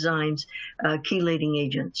 surfactants, enzymes, chelating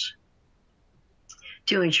agents.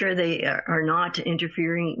 to ensure they are not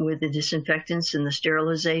interfering with the disinfectants and the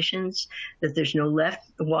sterilizations, that there's no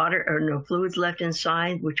left water or no fluids left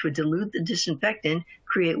inside, which would dilute the disinfectant,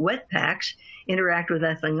 create wet packs, interact with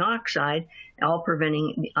ethylene oxide, all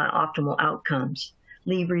preventing optimal outcomes.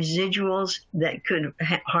 Leave residuals that could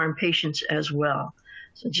harm patients as well.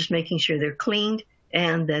 So just making sure they're cleaned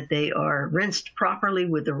and that they are rinsed properly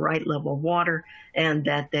with the right level of water and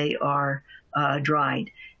that they are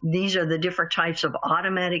dried. These are the different types of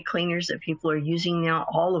automatic cleaners that people are using now,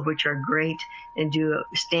 all of which are great and do a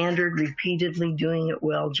standard, repeatedly doing it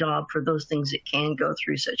well job for those things that can go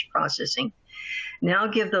through such processing. Now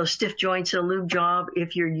give those stiff joints a lube job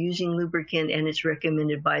if you're using lubricant and it's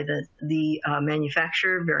recommended by the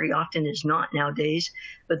manufacturer. Very often it's not nowadays,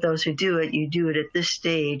 but those who do it, you do it at this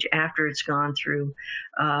stage after it's gone through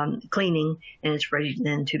cleaning and it's ready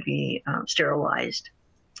then to be sterilized.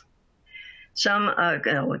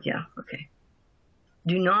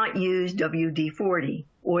 Do not use WD-40,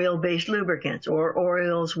 oil-based lubricants, or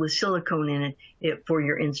oils with silicone in it for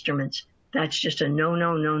your instruments. That's just a no,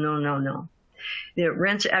 no, no, no, no, no. The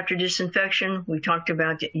rinse after disinfection, we talked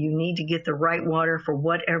about you need to get the right water for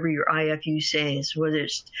whatever your IFU says, whether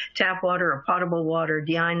it's tap water or potable water,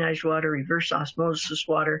 deionized water, reverse osmosis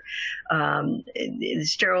water,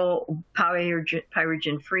 sterile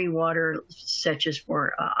pyrogen-free water, such as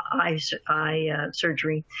for eye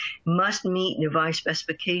surgery, must meet device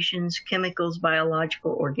specifications, chemicals,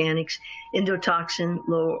 biological, organics, endotoxin,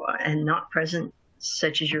 low and not present,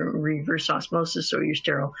 such as your reverse osmosis or your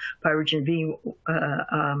sterile pyrogen V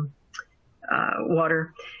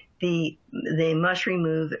water. They must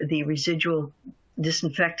remove the residual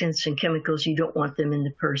disinfectants and chemicals. You don't want them in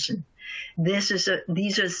the person. These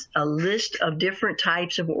are a list of different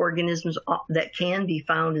types of organisms that can be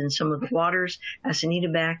found in some of the waters: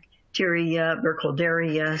 Acinetobacteria,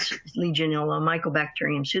 Burkholderia, Legionella,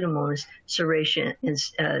 Mycobacterium, Pseudomonas, Serratia, and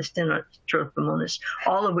Stenotrophomonas,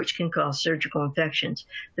 all of which can cause surgical infections.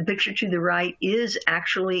 The picture to the right is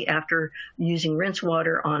actually after using rinse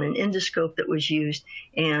water on an endoscope that was used,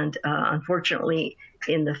 and unfortunately,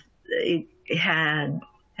 it had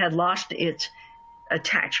lost its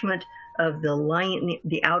attachment of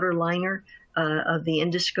the outer liner of the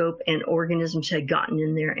endoscope, and organisms had gotten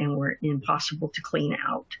in there and were impossible to clean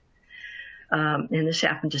out. And this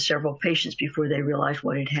happened to several patients before they realized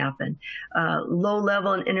what had happened. Low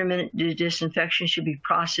level and intermittent disinfection should be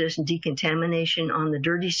processed and decontamination on the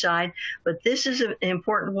dirty side, but this is an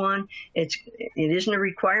important one. It isn't a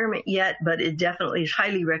requirement yet, but it definitely is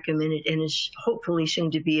highly recommended and is hopefully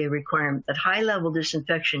soon to be a requirement that high level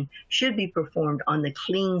disinfection should be performed on the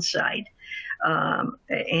clean side.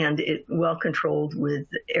 And it well controlled with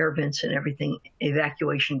air vents and everything,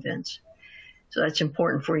 evacuation vents. So that's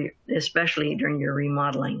important for you, especially during your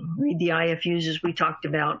remodeling. Read the IFUs as we talked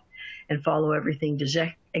about and follow everything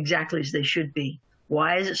exactly as they should be.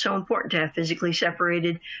 Why is it so important to have physically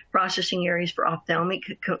separated processing areas for ophthalmic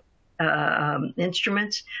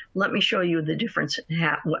instruments? Let me show you the difference in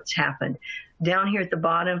what's happened. Down here at the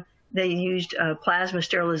bottom, they used plasma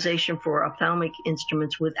sterilization for ophthalmic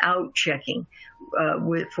instruments without checking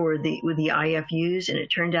with the IFUs, and it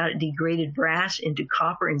turned out it degraded brass into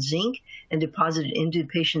copper and zinc and deposited into the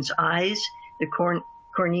patient's eyes, the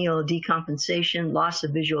corneal decompensation, loss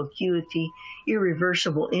of visual acuity,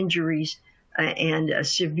 irreversible injuries, and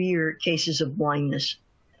severe cases of blindness,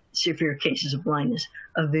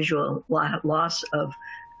 of visual loss of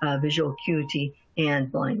visual acuity and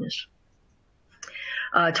blindness.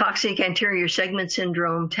 Toxic anterior segment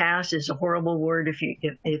syndrome, TAS, is a horrible word if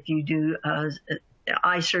you do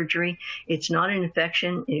eye surgery. It's not an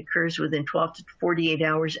infection. It occurs within 12 to 48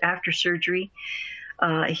 hours after surgery.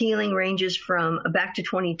 Healing ranges from back to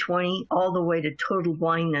 20/20 all the way to total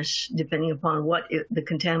blindness, depending upon what the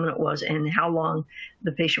contaminant was and how long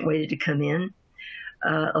the patient waited to come in.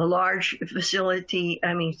 A large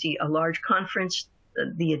conference,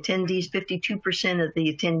 the attendees, 52% of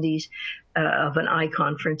the attendees of an eye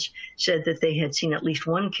conference said that they had seen at least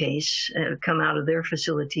one case come out of their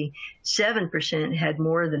facility. 7% had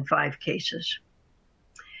more than 5 cases.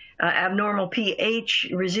 Abnormal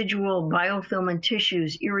pH, residual biofilm in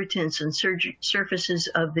tissues, irritants and surfaces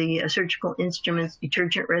of the surgical instruments,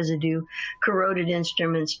 detergent residue, corroded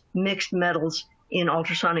instruments, mixed metals in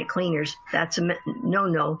ultrasonic cleaners. That's a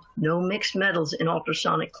no mixed metals in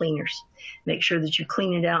ultrasonic cleaners. Make sure that you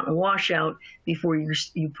clean it out and wash out before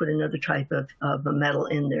you put another type of a metal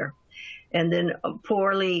in there. And then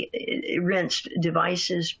poorly rinsed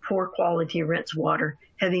devices, poor quality rinse water,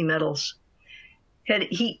 heavy metals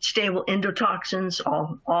heat stable endotoxins,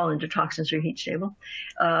 all endotoxins are heat stable,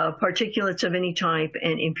 particulates of any type,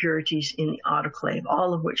 and impurities in the autoclave,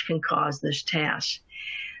 all of which can cause this task.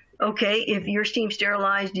 Okay, if you're steam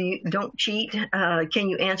sterilized, don't cheat. Can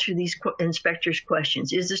you answer these inspectors'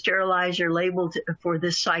 questions? Is the sterilizer labeled for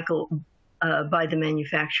this cycle by the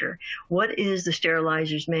manufacturer? What is the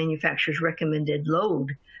sterilizer's manufacturer's recommended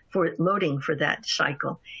loading for that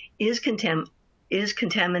cycle? Is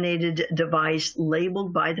contaminated device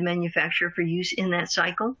labeled by the manufacturer for use in that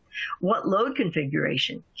cycle? What load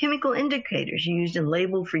configuration? Chemical indicators used and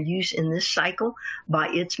labeled for use in this cycle by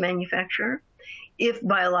its manufacturer? If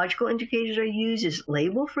biological indicators are used, is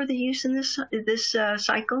labeled for the use in this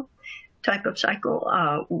type of cycle?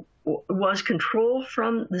 Was control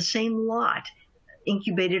from the same lot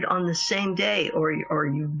incubated on the same day, or are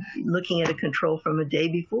you looking at a control from a day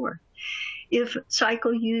before? If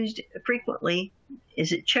cycle used frequently,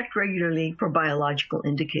 is it checked regularly for biological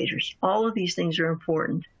indicators? All of these things are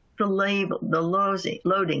important. The label, the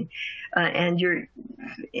loading, and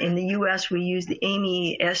in the U.S. we use the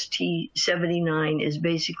AMI ST79 is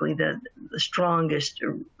basically the strongest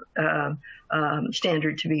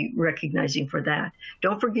standard to be recognizing for that.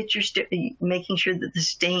 Don't forget making sure that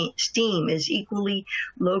the steam is equally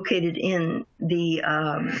located in the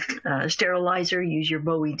sterilizer. Use your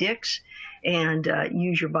Bowie Dix and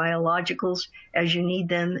use your biologicals as you need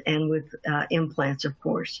them, and with implants, of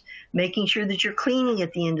course. Making sure that you're cleaning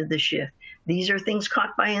at the end of the shift. These are things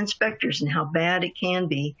caught by inspectors and how bad it can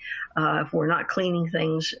be if we're not cleaning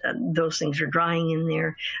things. Those things are drying in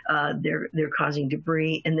there. They're causing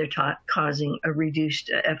debris, and they're causing a reduced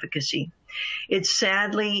efficacy. It's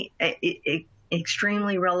sadly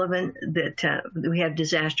extremely relevant that we have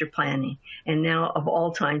disaster planning, and now of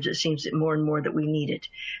all times it seems that more and more that we need it.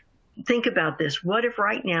 Think about this. What if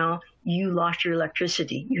right now you lost your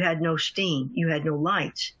electricity? You had no steam. You had no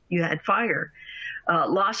lights. You had fire.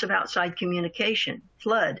 Loss of outside communication,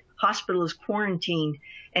 flood, hospital is quarantined,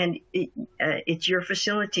 and it's your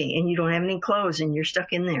facility, and you don't have any clothes, and you're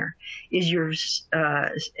stuck in there. Is your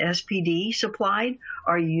SPD supplied?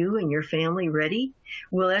 Are you and your family ready?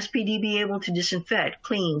 Will SPD be able to disinfect,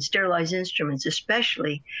 clean, sterilize instruments,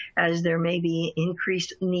 especially as there may be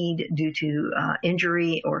increased need due to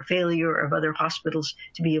injury or failure of other hospitals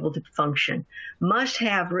to be able to function? Must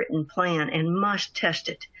have written plan and must test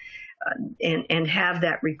it. And have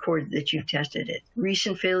that recorded that you've tested it.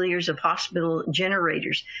 Recent failures of hospital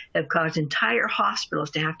generators have caused entire hospitals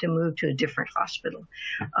to have to move to a different hospital.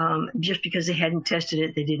 Just because they hadn't tested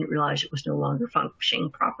it, they didn't realize it was no longer functioning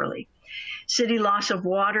properly. City loss of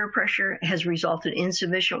water pressure has resulted in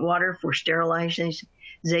insufficient water for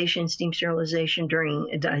sterilization, steam sterilization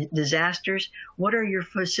during disasters. What are your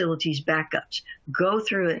facilities' backups? Go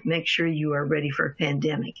through it. Make sure you are ready for a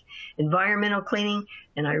pandemic. Environmental cleaning,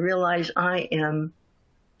 and I realize I am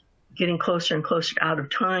getting closer and closer out of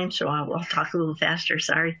time, so I'll talk a little faster,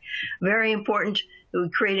 sorry. Very important that we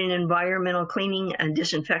create an environmental cleaning and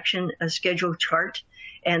disinfection schedule chart,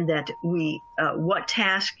 and that what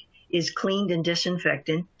task is cleaned and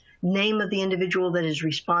disinfected, name of the individual that is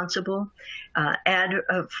responsible, add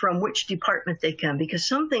from which department they come, because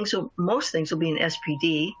most things will be in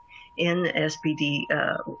SPD,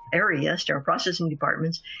 area, sterile processing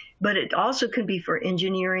departments, but it also can be for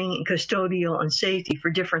engineering and custodial and safety for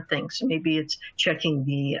different things. Maybe it's checking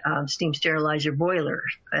the steam sterilizer boiler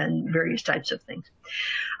and various types of things.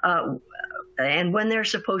 And when they're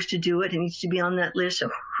supposed to do it, it needs to be on that list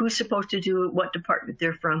of who's supposed to do it, what department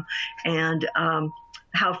they're from, and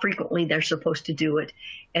how frequently they're supposed to do it.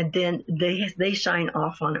 And then they sign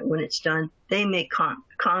off on it when it's done. They make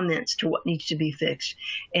comments to what needs to be fixed.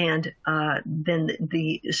 And then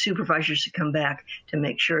the supervisors come back to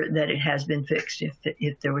make sure that it has been fixed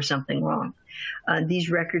if there was something wrong.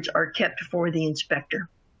 These records are kept for the inspector.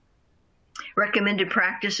 Recommended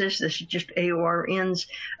practices, this is just AORN's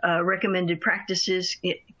recommended practices,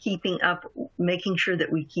 making sure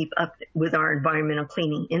that we keep up with our environmental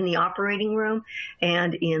cleaning in the operating room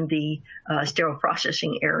and in the sterile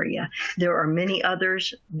processing area. There are many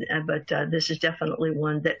others, but this is definitely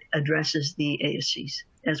one that addresses the ASCs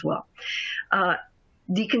as well.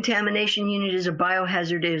 Decontamination unit is a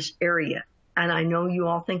biohazardous area. And I know you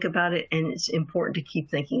all think about it, and it's important to keep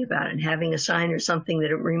thinking about it and having a sign or something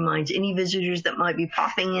that it reminds any visitors that might be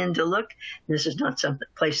popping in to look, this is not some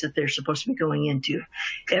place that they're supposed to be going into.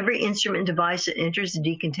 Every instrument device that enters the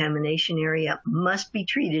decontamination area must be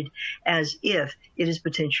treated as if it is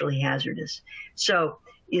potentially hazardous. So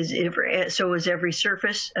So is every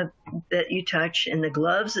surface that you touch, and the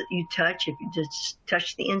gloves that you touch. If you just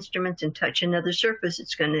touch the instruments and touch another surface,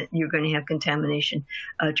 you're going to have contamination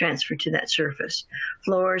transfer to that surface.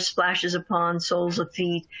 Floors, splashes upon, soles of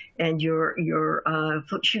feet, and your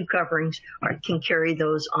foot shoe coverings can carry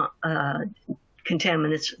those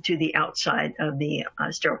contaminants to the outside of the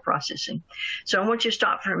sterile processing. So I want you to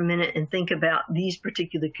stop for a minute and think about these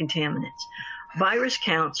particular contaminants. Virus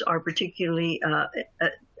counts are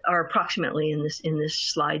approximately in this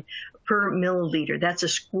slide per milliliter. That's a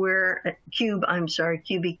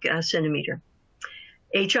cubic centimeter.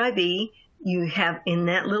 HIV, you have in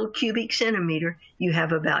that little cubic centimeter, you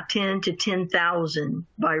have about 10 to 10,000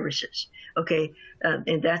 viruses. Okay,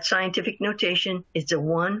 and that's scientific notation. It's a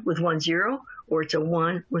 1 with 1 0, or it's a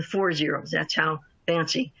 1 with 4 zeros. That's how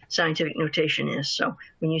fancy scientific notation is. So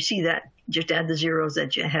when you see that, just add the zeros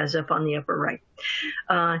that it has up on the upper right.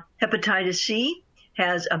 Hepatitis C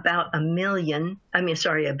has about a billion per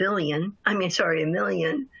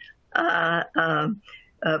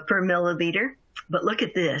milliliter. But look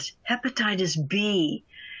at this. Hepatitis B,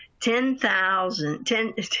 10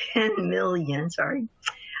 million,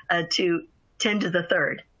 to 10 to the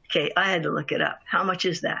third. Okay, I had to look it up. How much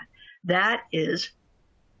is that? That is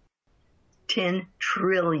 10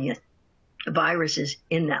 trillion viruses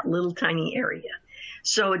in that little tiny area.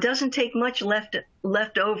 So it doesn't take much left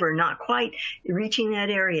over, not quite reaching that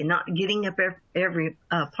area, not getting up every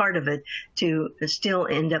part of it, to still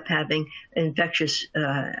end up having infectious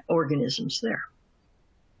organisms there.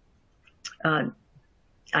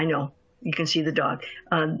 I know, you can see the dog.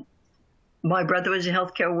 My brother was a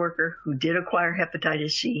healthcare worker who did acquire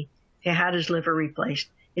hepatitis C. He had his liver replaced.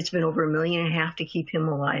 It's been over $1.5 million to keep him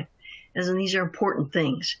alive. And these are important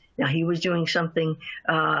things. Now, he was doing something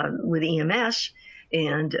with EMS,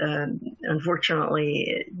 and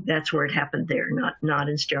unfortunately, that's where it happened there, not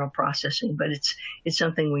in sterile processing. But it's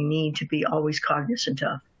something we need to be always cognizant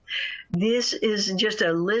of. This is just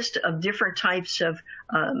a list of different types of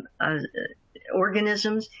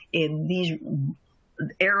organisms. And these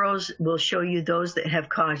arrows will show you those that have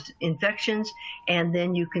caused infections, and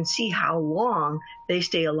then you can see how long they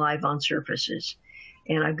stay alive on surfaces.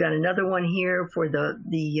 And I've got another one here for the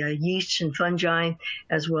yeasts and fungi,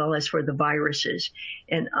 as well as for the viruses.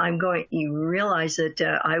 And you realize that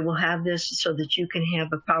I will have this so that you can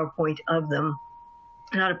have a PowerPoint of them.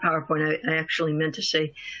 Not a PowerPoint, I actually meant to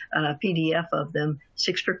say PDF of them,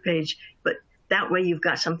 6 per page, but that way you've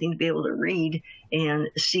got something to be able to read and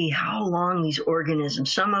see how long these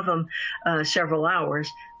organisms, some of them several hours,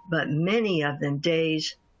 but many of them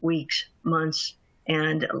days, weeks, months,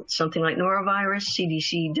 and something like norovirus,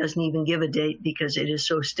 CDC doesn't even give a date because it is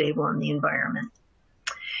so stable in the environment.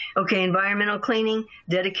 Okay, environmental cleaning,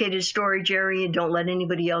 dedicated storage area. Don't let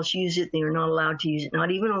anybody else use it. They are not allowed to use it,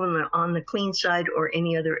 not even on the clean side or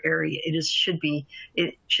any other area. It should be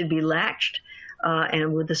latched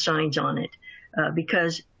and with the signs on it.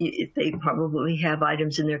 Because they probably have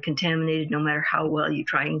items in there contaminated, no matter how well you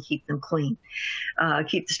try and keep them clean.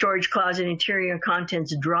 Keep the storage closet interior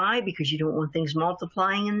contents dry, because you don't want things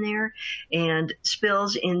multiplying in there. And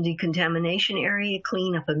spills in the contamination area,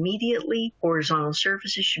 clean up immediately. Horizontal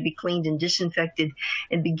surfaces should be cleaned and disinfected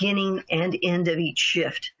at beginning and end of each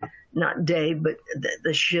shift. Not day, but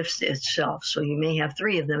the shifts itself. So you may have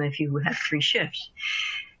 3 of them if you have 3 shifts.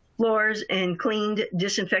 Floors and cleaned,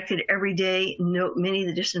 disinfected every day. Note many of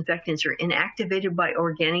the disinfectants are inactivated by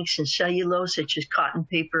organics and cellulose, such as cotton,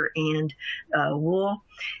 paper, and wool.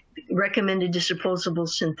 Recommended disposable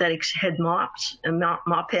synthetic head mop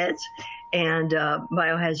heads, and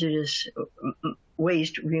biohazardous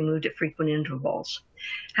waste removed at frequent intervals.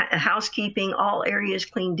 Housekeeping, all areas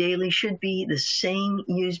cleaned daily, should be the same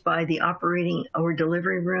used by the operating or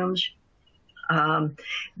delivery rooms.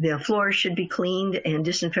 The floors should be cleaned and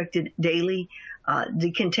disinfected daily.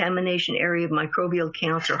 The contamination area of microbial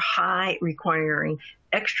counts are high, requiring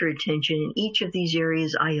extra attention. In each of these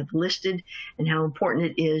areas I have listed, and how important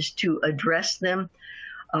it is to address them.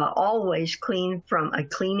 Always clean from a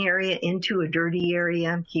clean area into a dirty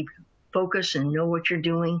area. Keep focus and know what you're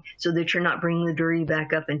doing so that you're not bringing the dirty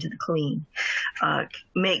back up into the clean.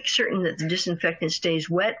 Make certain that the disinfectant stays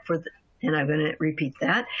wet and I'm going to repeat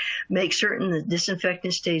that. Make certain the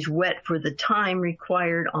disinfectant stays wet for the time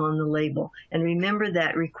required on the label. And remember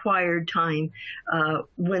that required time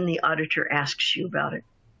when the auditor asks you about it.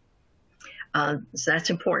 So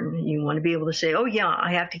that's important. You want to be able to say, oh, yeah,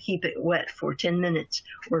 I have to keep it wet for 10 minutes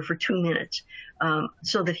or for 2 minutes,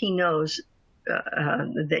 so that he knows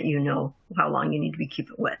that you know how long you need to keep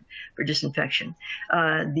it wet for disinfection.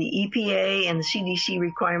 The EPA and the CDC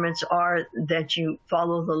requirements are that you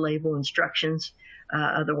follow the label instructions.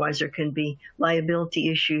 Otherwise, there can be liability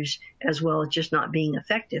issues as well as just not being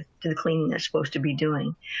effective to the cleaning that's supposed to be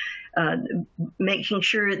doing. Making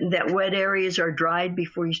sure that wet areas are dried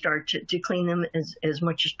before you start to clean them as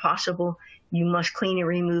much as possible. You must clean and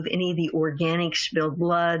remove any of the organic spilled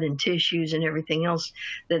blood and tissues and everything else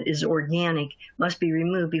that is organic must be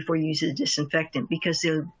removed before you use a disinfectant, because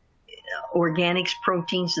the organics,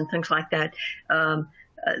 proteins, and things like that,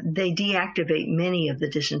 they deactivate many of the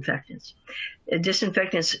disinfectants.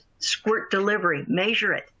 Disinfectants squirt delivery,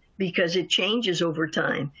 measure it, because it changes over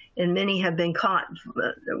time, and many have been caught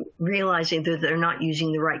realizing that they're not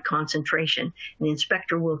using the right concentration. The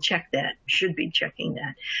inspector will check that, should be checking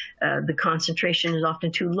that. The concentration is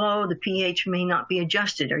often too low. The pH may not be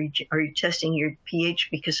adjusted. Are you testing your pH?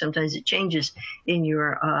 Because sometimes it changes in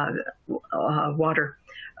your water,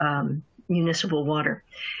 municipal water.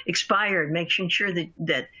 Expired, making sure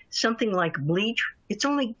that something like bleach, it's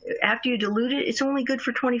only, after you dilute it, it's only good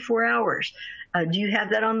for 24 hours. Do you have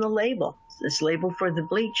that on the label? This label for the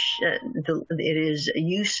bleach, it is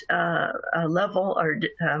use level or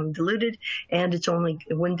diluted, and it's only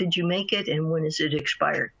when did you make it and when is it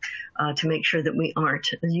expired, to make sure that we aren't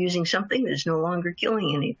using something that is no longer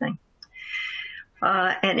killing anything.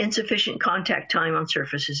 And insufficient contact time on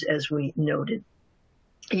surfaces, as we noted.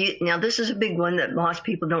 Now, this is a big one that most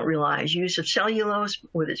people don't realize. Use of cellulose,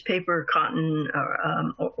 whether it's paper, cotton,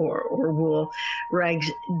 or wool, rags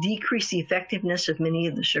decrease the effectiveness of many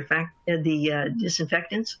of the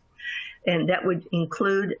disinfectants. And that would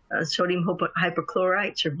include sodium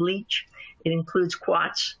hypochlorites or bleach. It includes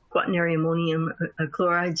quaternary ammonium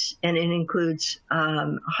chlorides, and it includes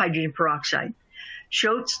hydrogen peroxide.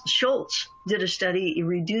 Schultz did a study. It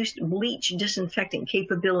reduced bleach disinfectant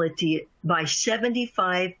capability by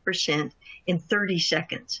 75% in 30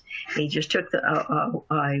 seconds. He just took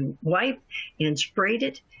a wipe and sprayed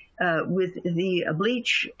it with the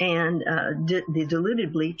bleach and the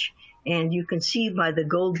diluted bleach. And you can see by the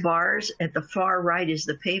gold bars at the far right is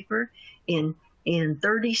the paper. In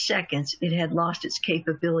 30 seconds, it had lost its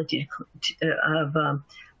capability to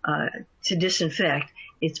disinfect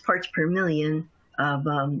its parts per million of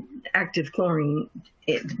active chlorine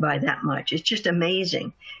by that much. It's just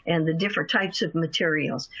amazing. And the different types of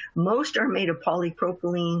materials. Most are made of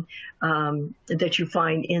polypropylene that you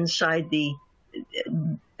find inside the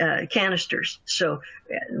canisters. So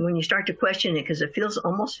when you start to question it, because it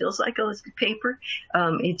almost feels like a paper,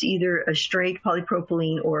 it's either a straight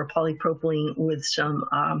polypropylene or a polypropylene with some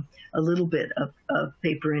a little bit of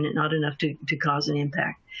paper in it, not enough to cause an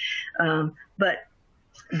impact. But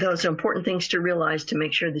those are important things to realize to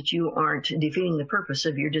make sure that you aren't defeating the purpose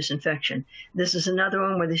of your disinfection. This is another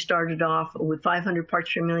one where they started off with 500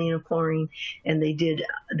 parts per million of chlorine, and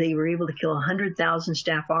they were able to kill 100,000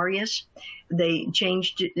 Staph aureus. They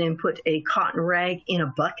changed it and put a cotton rag in a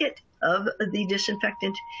bucket of the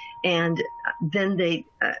disinfectant, and then they,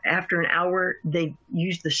 after an hour, they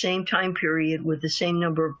used the same time period with the same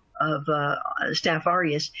number of Staph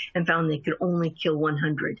aureus and found they could only kill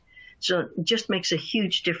 100. So it just makes a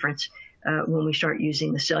huge difference when we start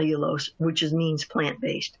using the cellulose, which means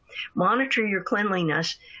plant-based. Monitor your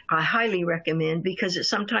cleanliness. I highly recommend, because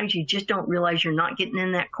sometimes you just don't realize you're not getting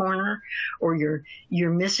in that corner, or you're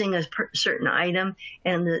missing a certain item,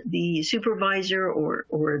 and the supervisor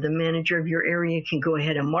or the manager of your area can go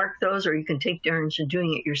ahead and mark those, or you can take turns in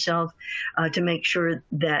doing it yourself to make sure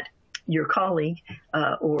that your colleague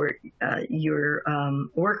or your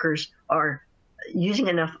workers are using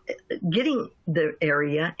enough, getting the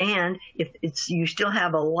area, and if you still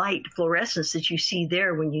have a light fluorescence that you see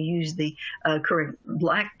there when you use the correct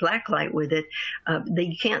black light with it,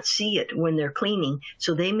 they can't see it when they're cleaning,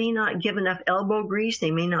 so they may not give enough elbow grease, they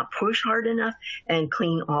may not push hard enough and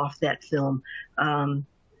clean off that film.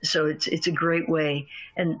 So it's a great way,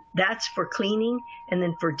 and that's for cleaning. And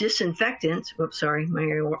then for disinfectants, oops, sorry,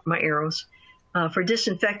 my arrows. For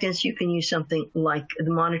disinfectants, you can use something like the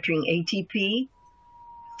monitoring ATP,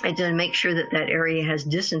 and to make sure that that area has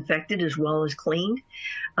disinfected as well as cleaned.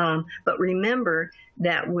 But remember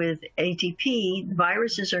that with ATP,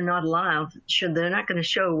 viruses are not allowed. They're not going to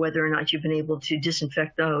show whether or not you've been able to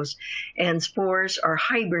disinfect those. And spores are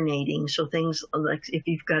hibernating. So things like if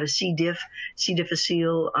you've got a C.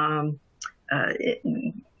 difficile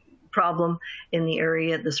problem in the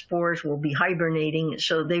area. The spores will be hibernating,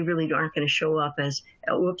 so they really aren't going to show up as,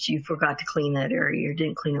 oh, whoops, you forgot to clean that area or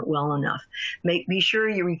didn't clean it well enough. Be sure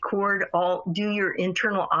you record do your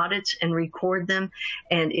internal audits and record them.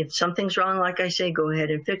 And if something's wrong, like I say, go ahead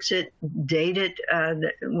and fix it, date it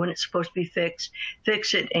when it's supposed to be fixed,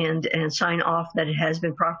 fix it, and sign off that it has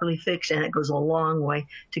been properly fixed. And it goes a long way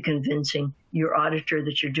to convincing your auditor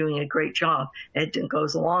that you're doing a great job. It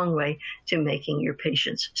goes a long way to making your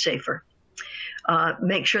patients safer.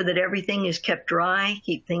 Make sure that everything is kept dry.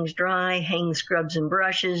 Keep things dry. Hang scrubs and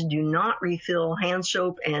brushes. Do not refill hand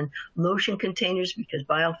soap and lotion containers because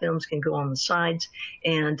biofilms can go on the sides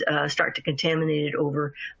and start to contaminate it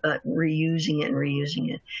over reusing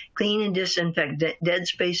it. Clean and disinfect dead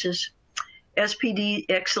spaces. SPD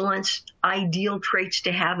excellence, ideal traits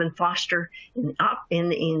to have and foster in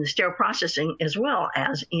the sterile processing as well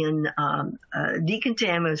as in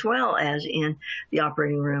decontam as well as in the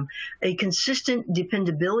operating room. A consistent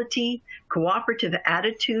dependability, cooperative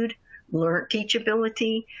attitude,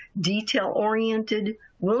 teachability, detail-oriented,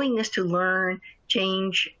 willingness to learn,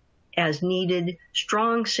 change as needed,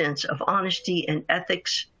 strong sense of honesty and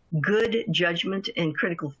ethics, good judgment and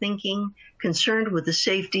critical thinking, concerned with the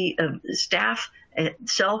safety of the staff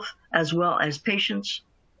itself as well as patients,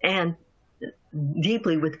 and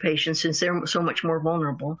deeply with patients since they're so much more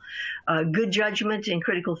vulnerable. Good judgment and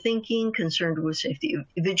critical thinking, concerned with safety.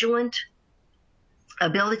 Vigilant,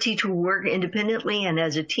 ability to work independently and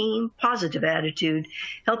as a team, positive attitude,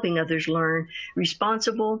 helping others learn,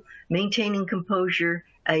 responsible, maintaining composure,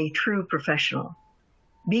 a true professional.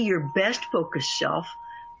 Be your best focused self.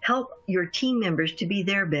 Help your team members to be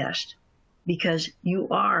their best because you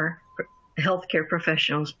are healthcare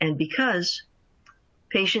professionals and because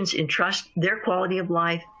patients entrust their quality of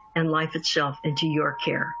life and life itself into your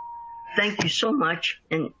care. Thank you so much,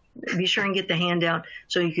 and be sure and get the handout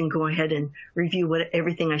so you can go ahead and review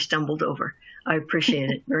everything I stumbled over. I appreciate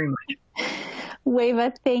it very much.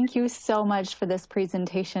 Wava, thank you so much for this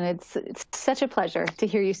presentation. It's such a pleasure to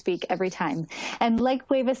hear you speak every time. And like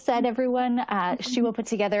Wava said, everyone, she will put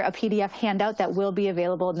together a PDF handout that will be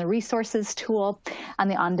available in the resources tool on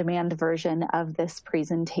the on-demand version of this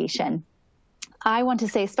presentation. I want to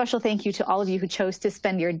say a special thank you to all of you who chose to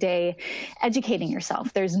spend your day educating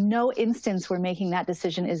yourself. There's no instance where making that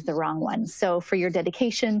decision is the wrong one. So for your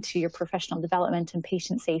dedication to your professional development and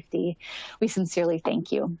patient safety, we sincerely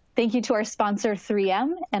thank you. Thank you to our sponsor,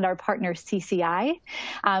 3M, and our partner, CCI.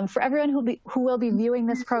 For everyone who will be viewing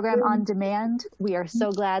this program on demand, we are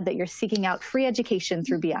so glad that you're seeking out free education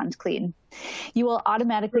through Beyond Clean. You will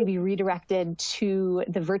automatically be redirected to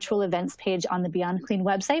the virtual events page on the Beyond Clean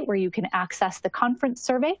website where you can access the conference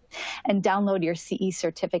survey and download your CE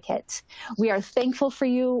certificate. We are thankful for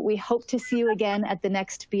you. We hope to see you again at the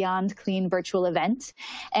next Beyond Clean virtual event.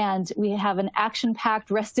 And we have an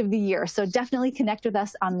action-packed rest of the year. So definitely connect with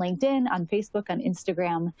us on LinkedIn, on Facebook, on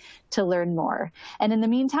Instagram to learn more. And in the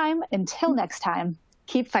meantime, until next time,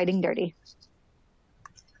 keep fighting dirty.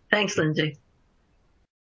 Thanks, Lindsay.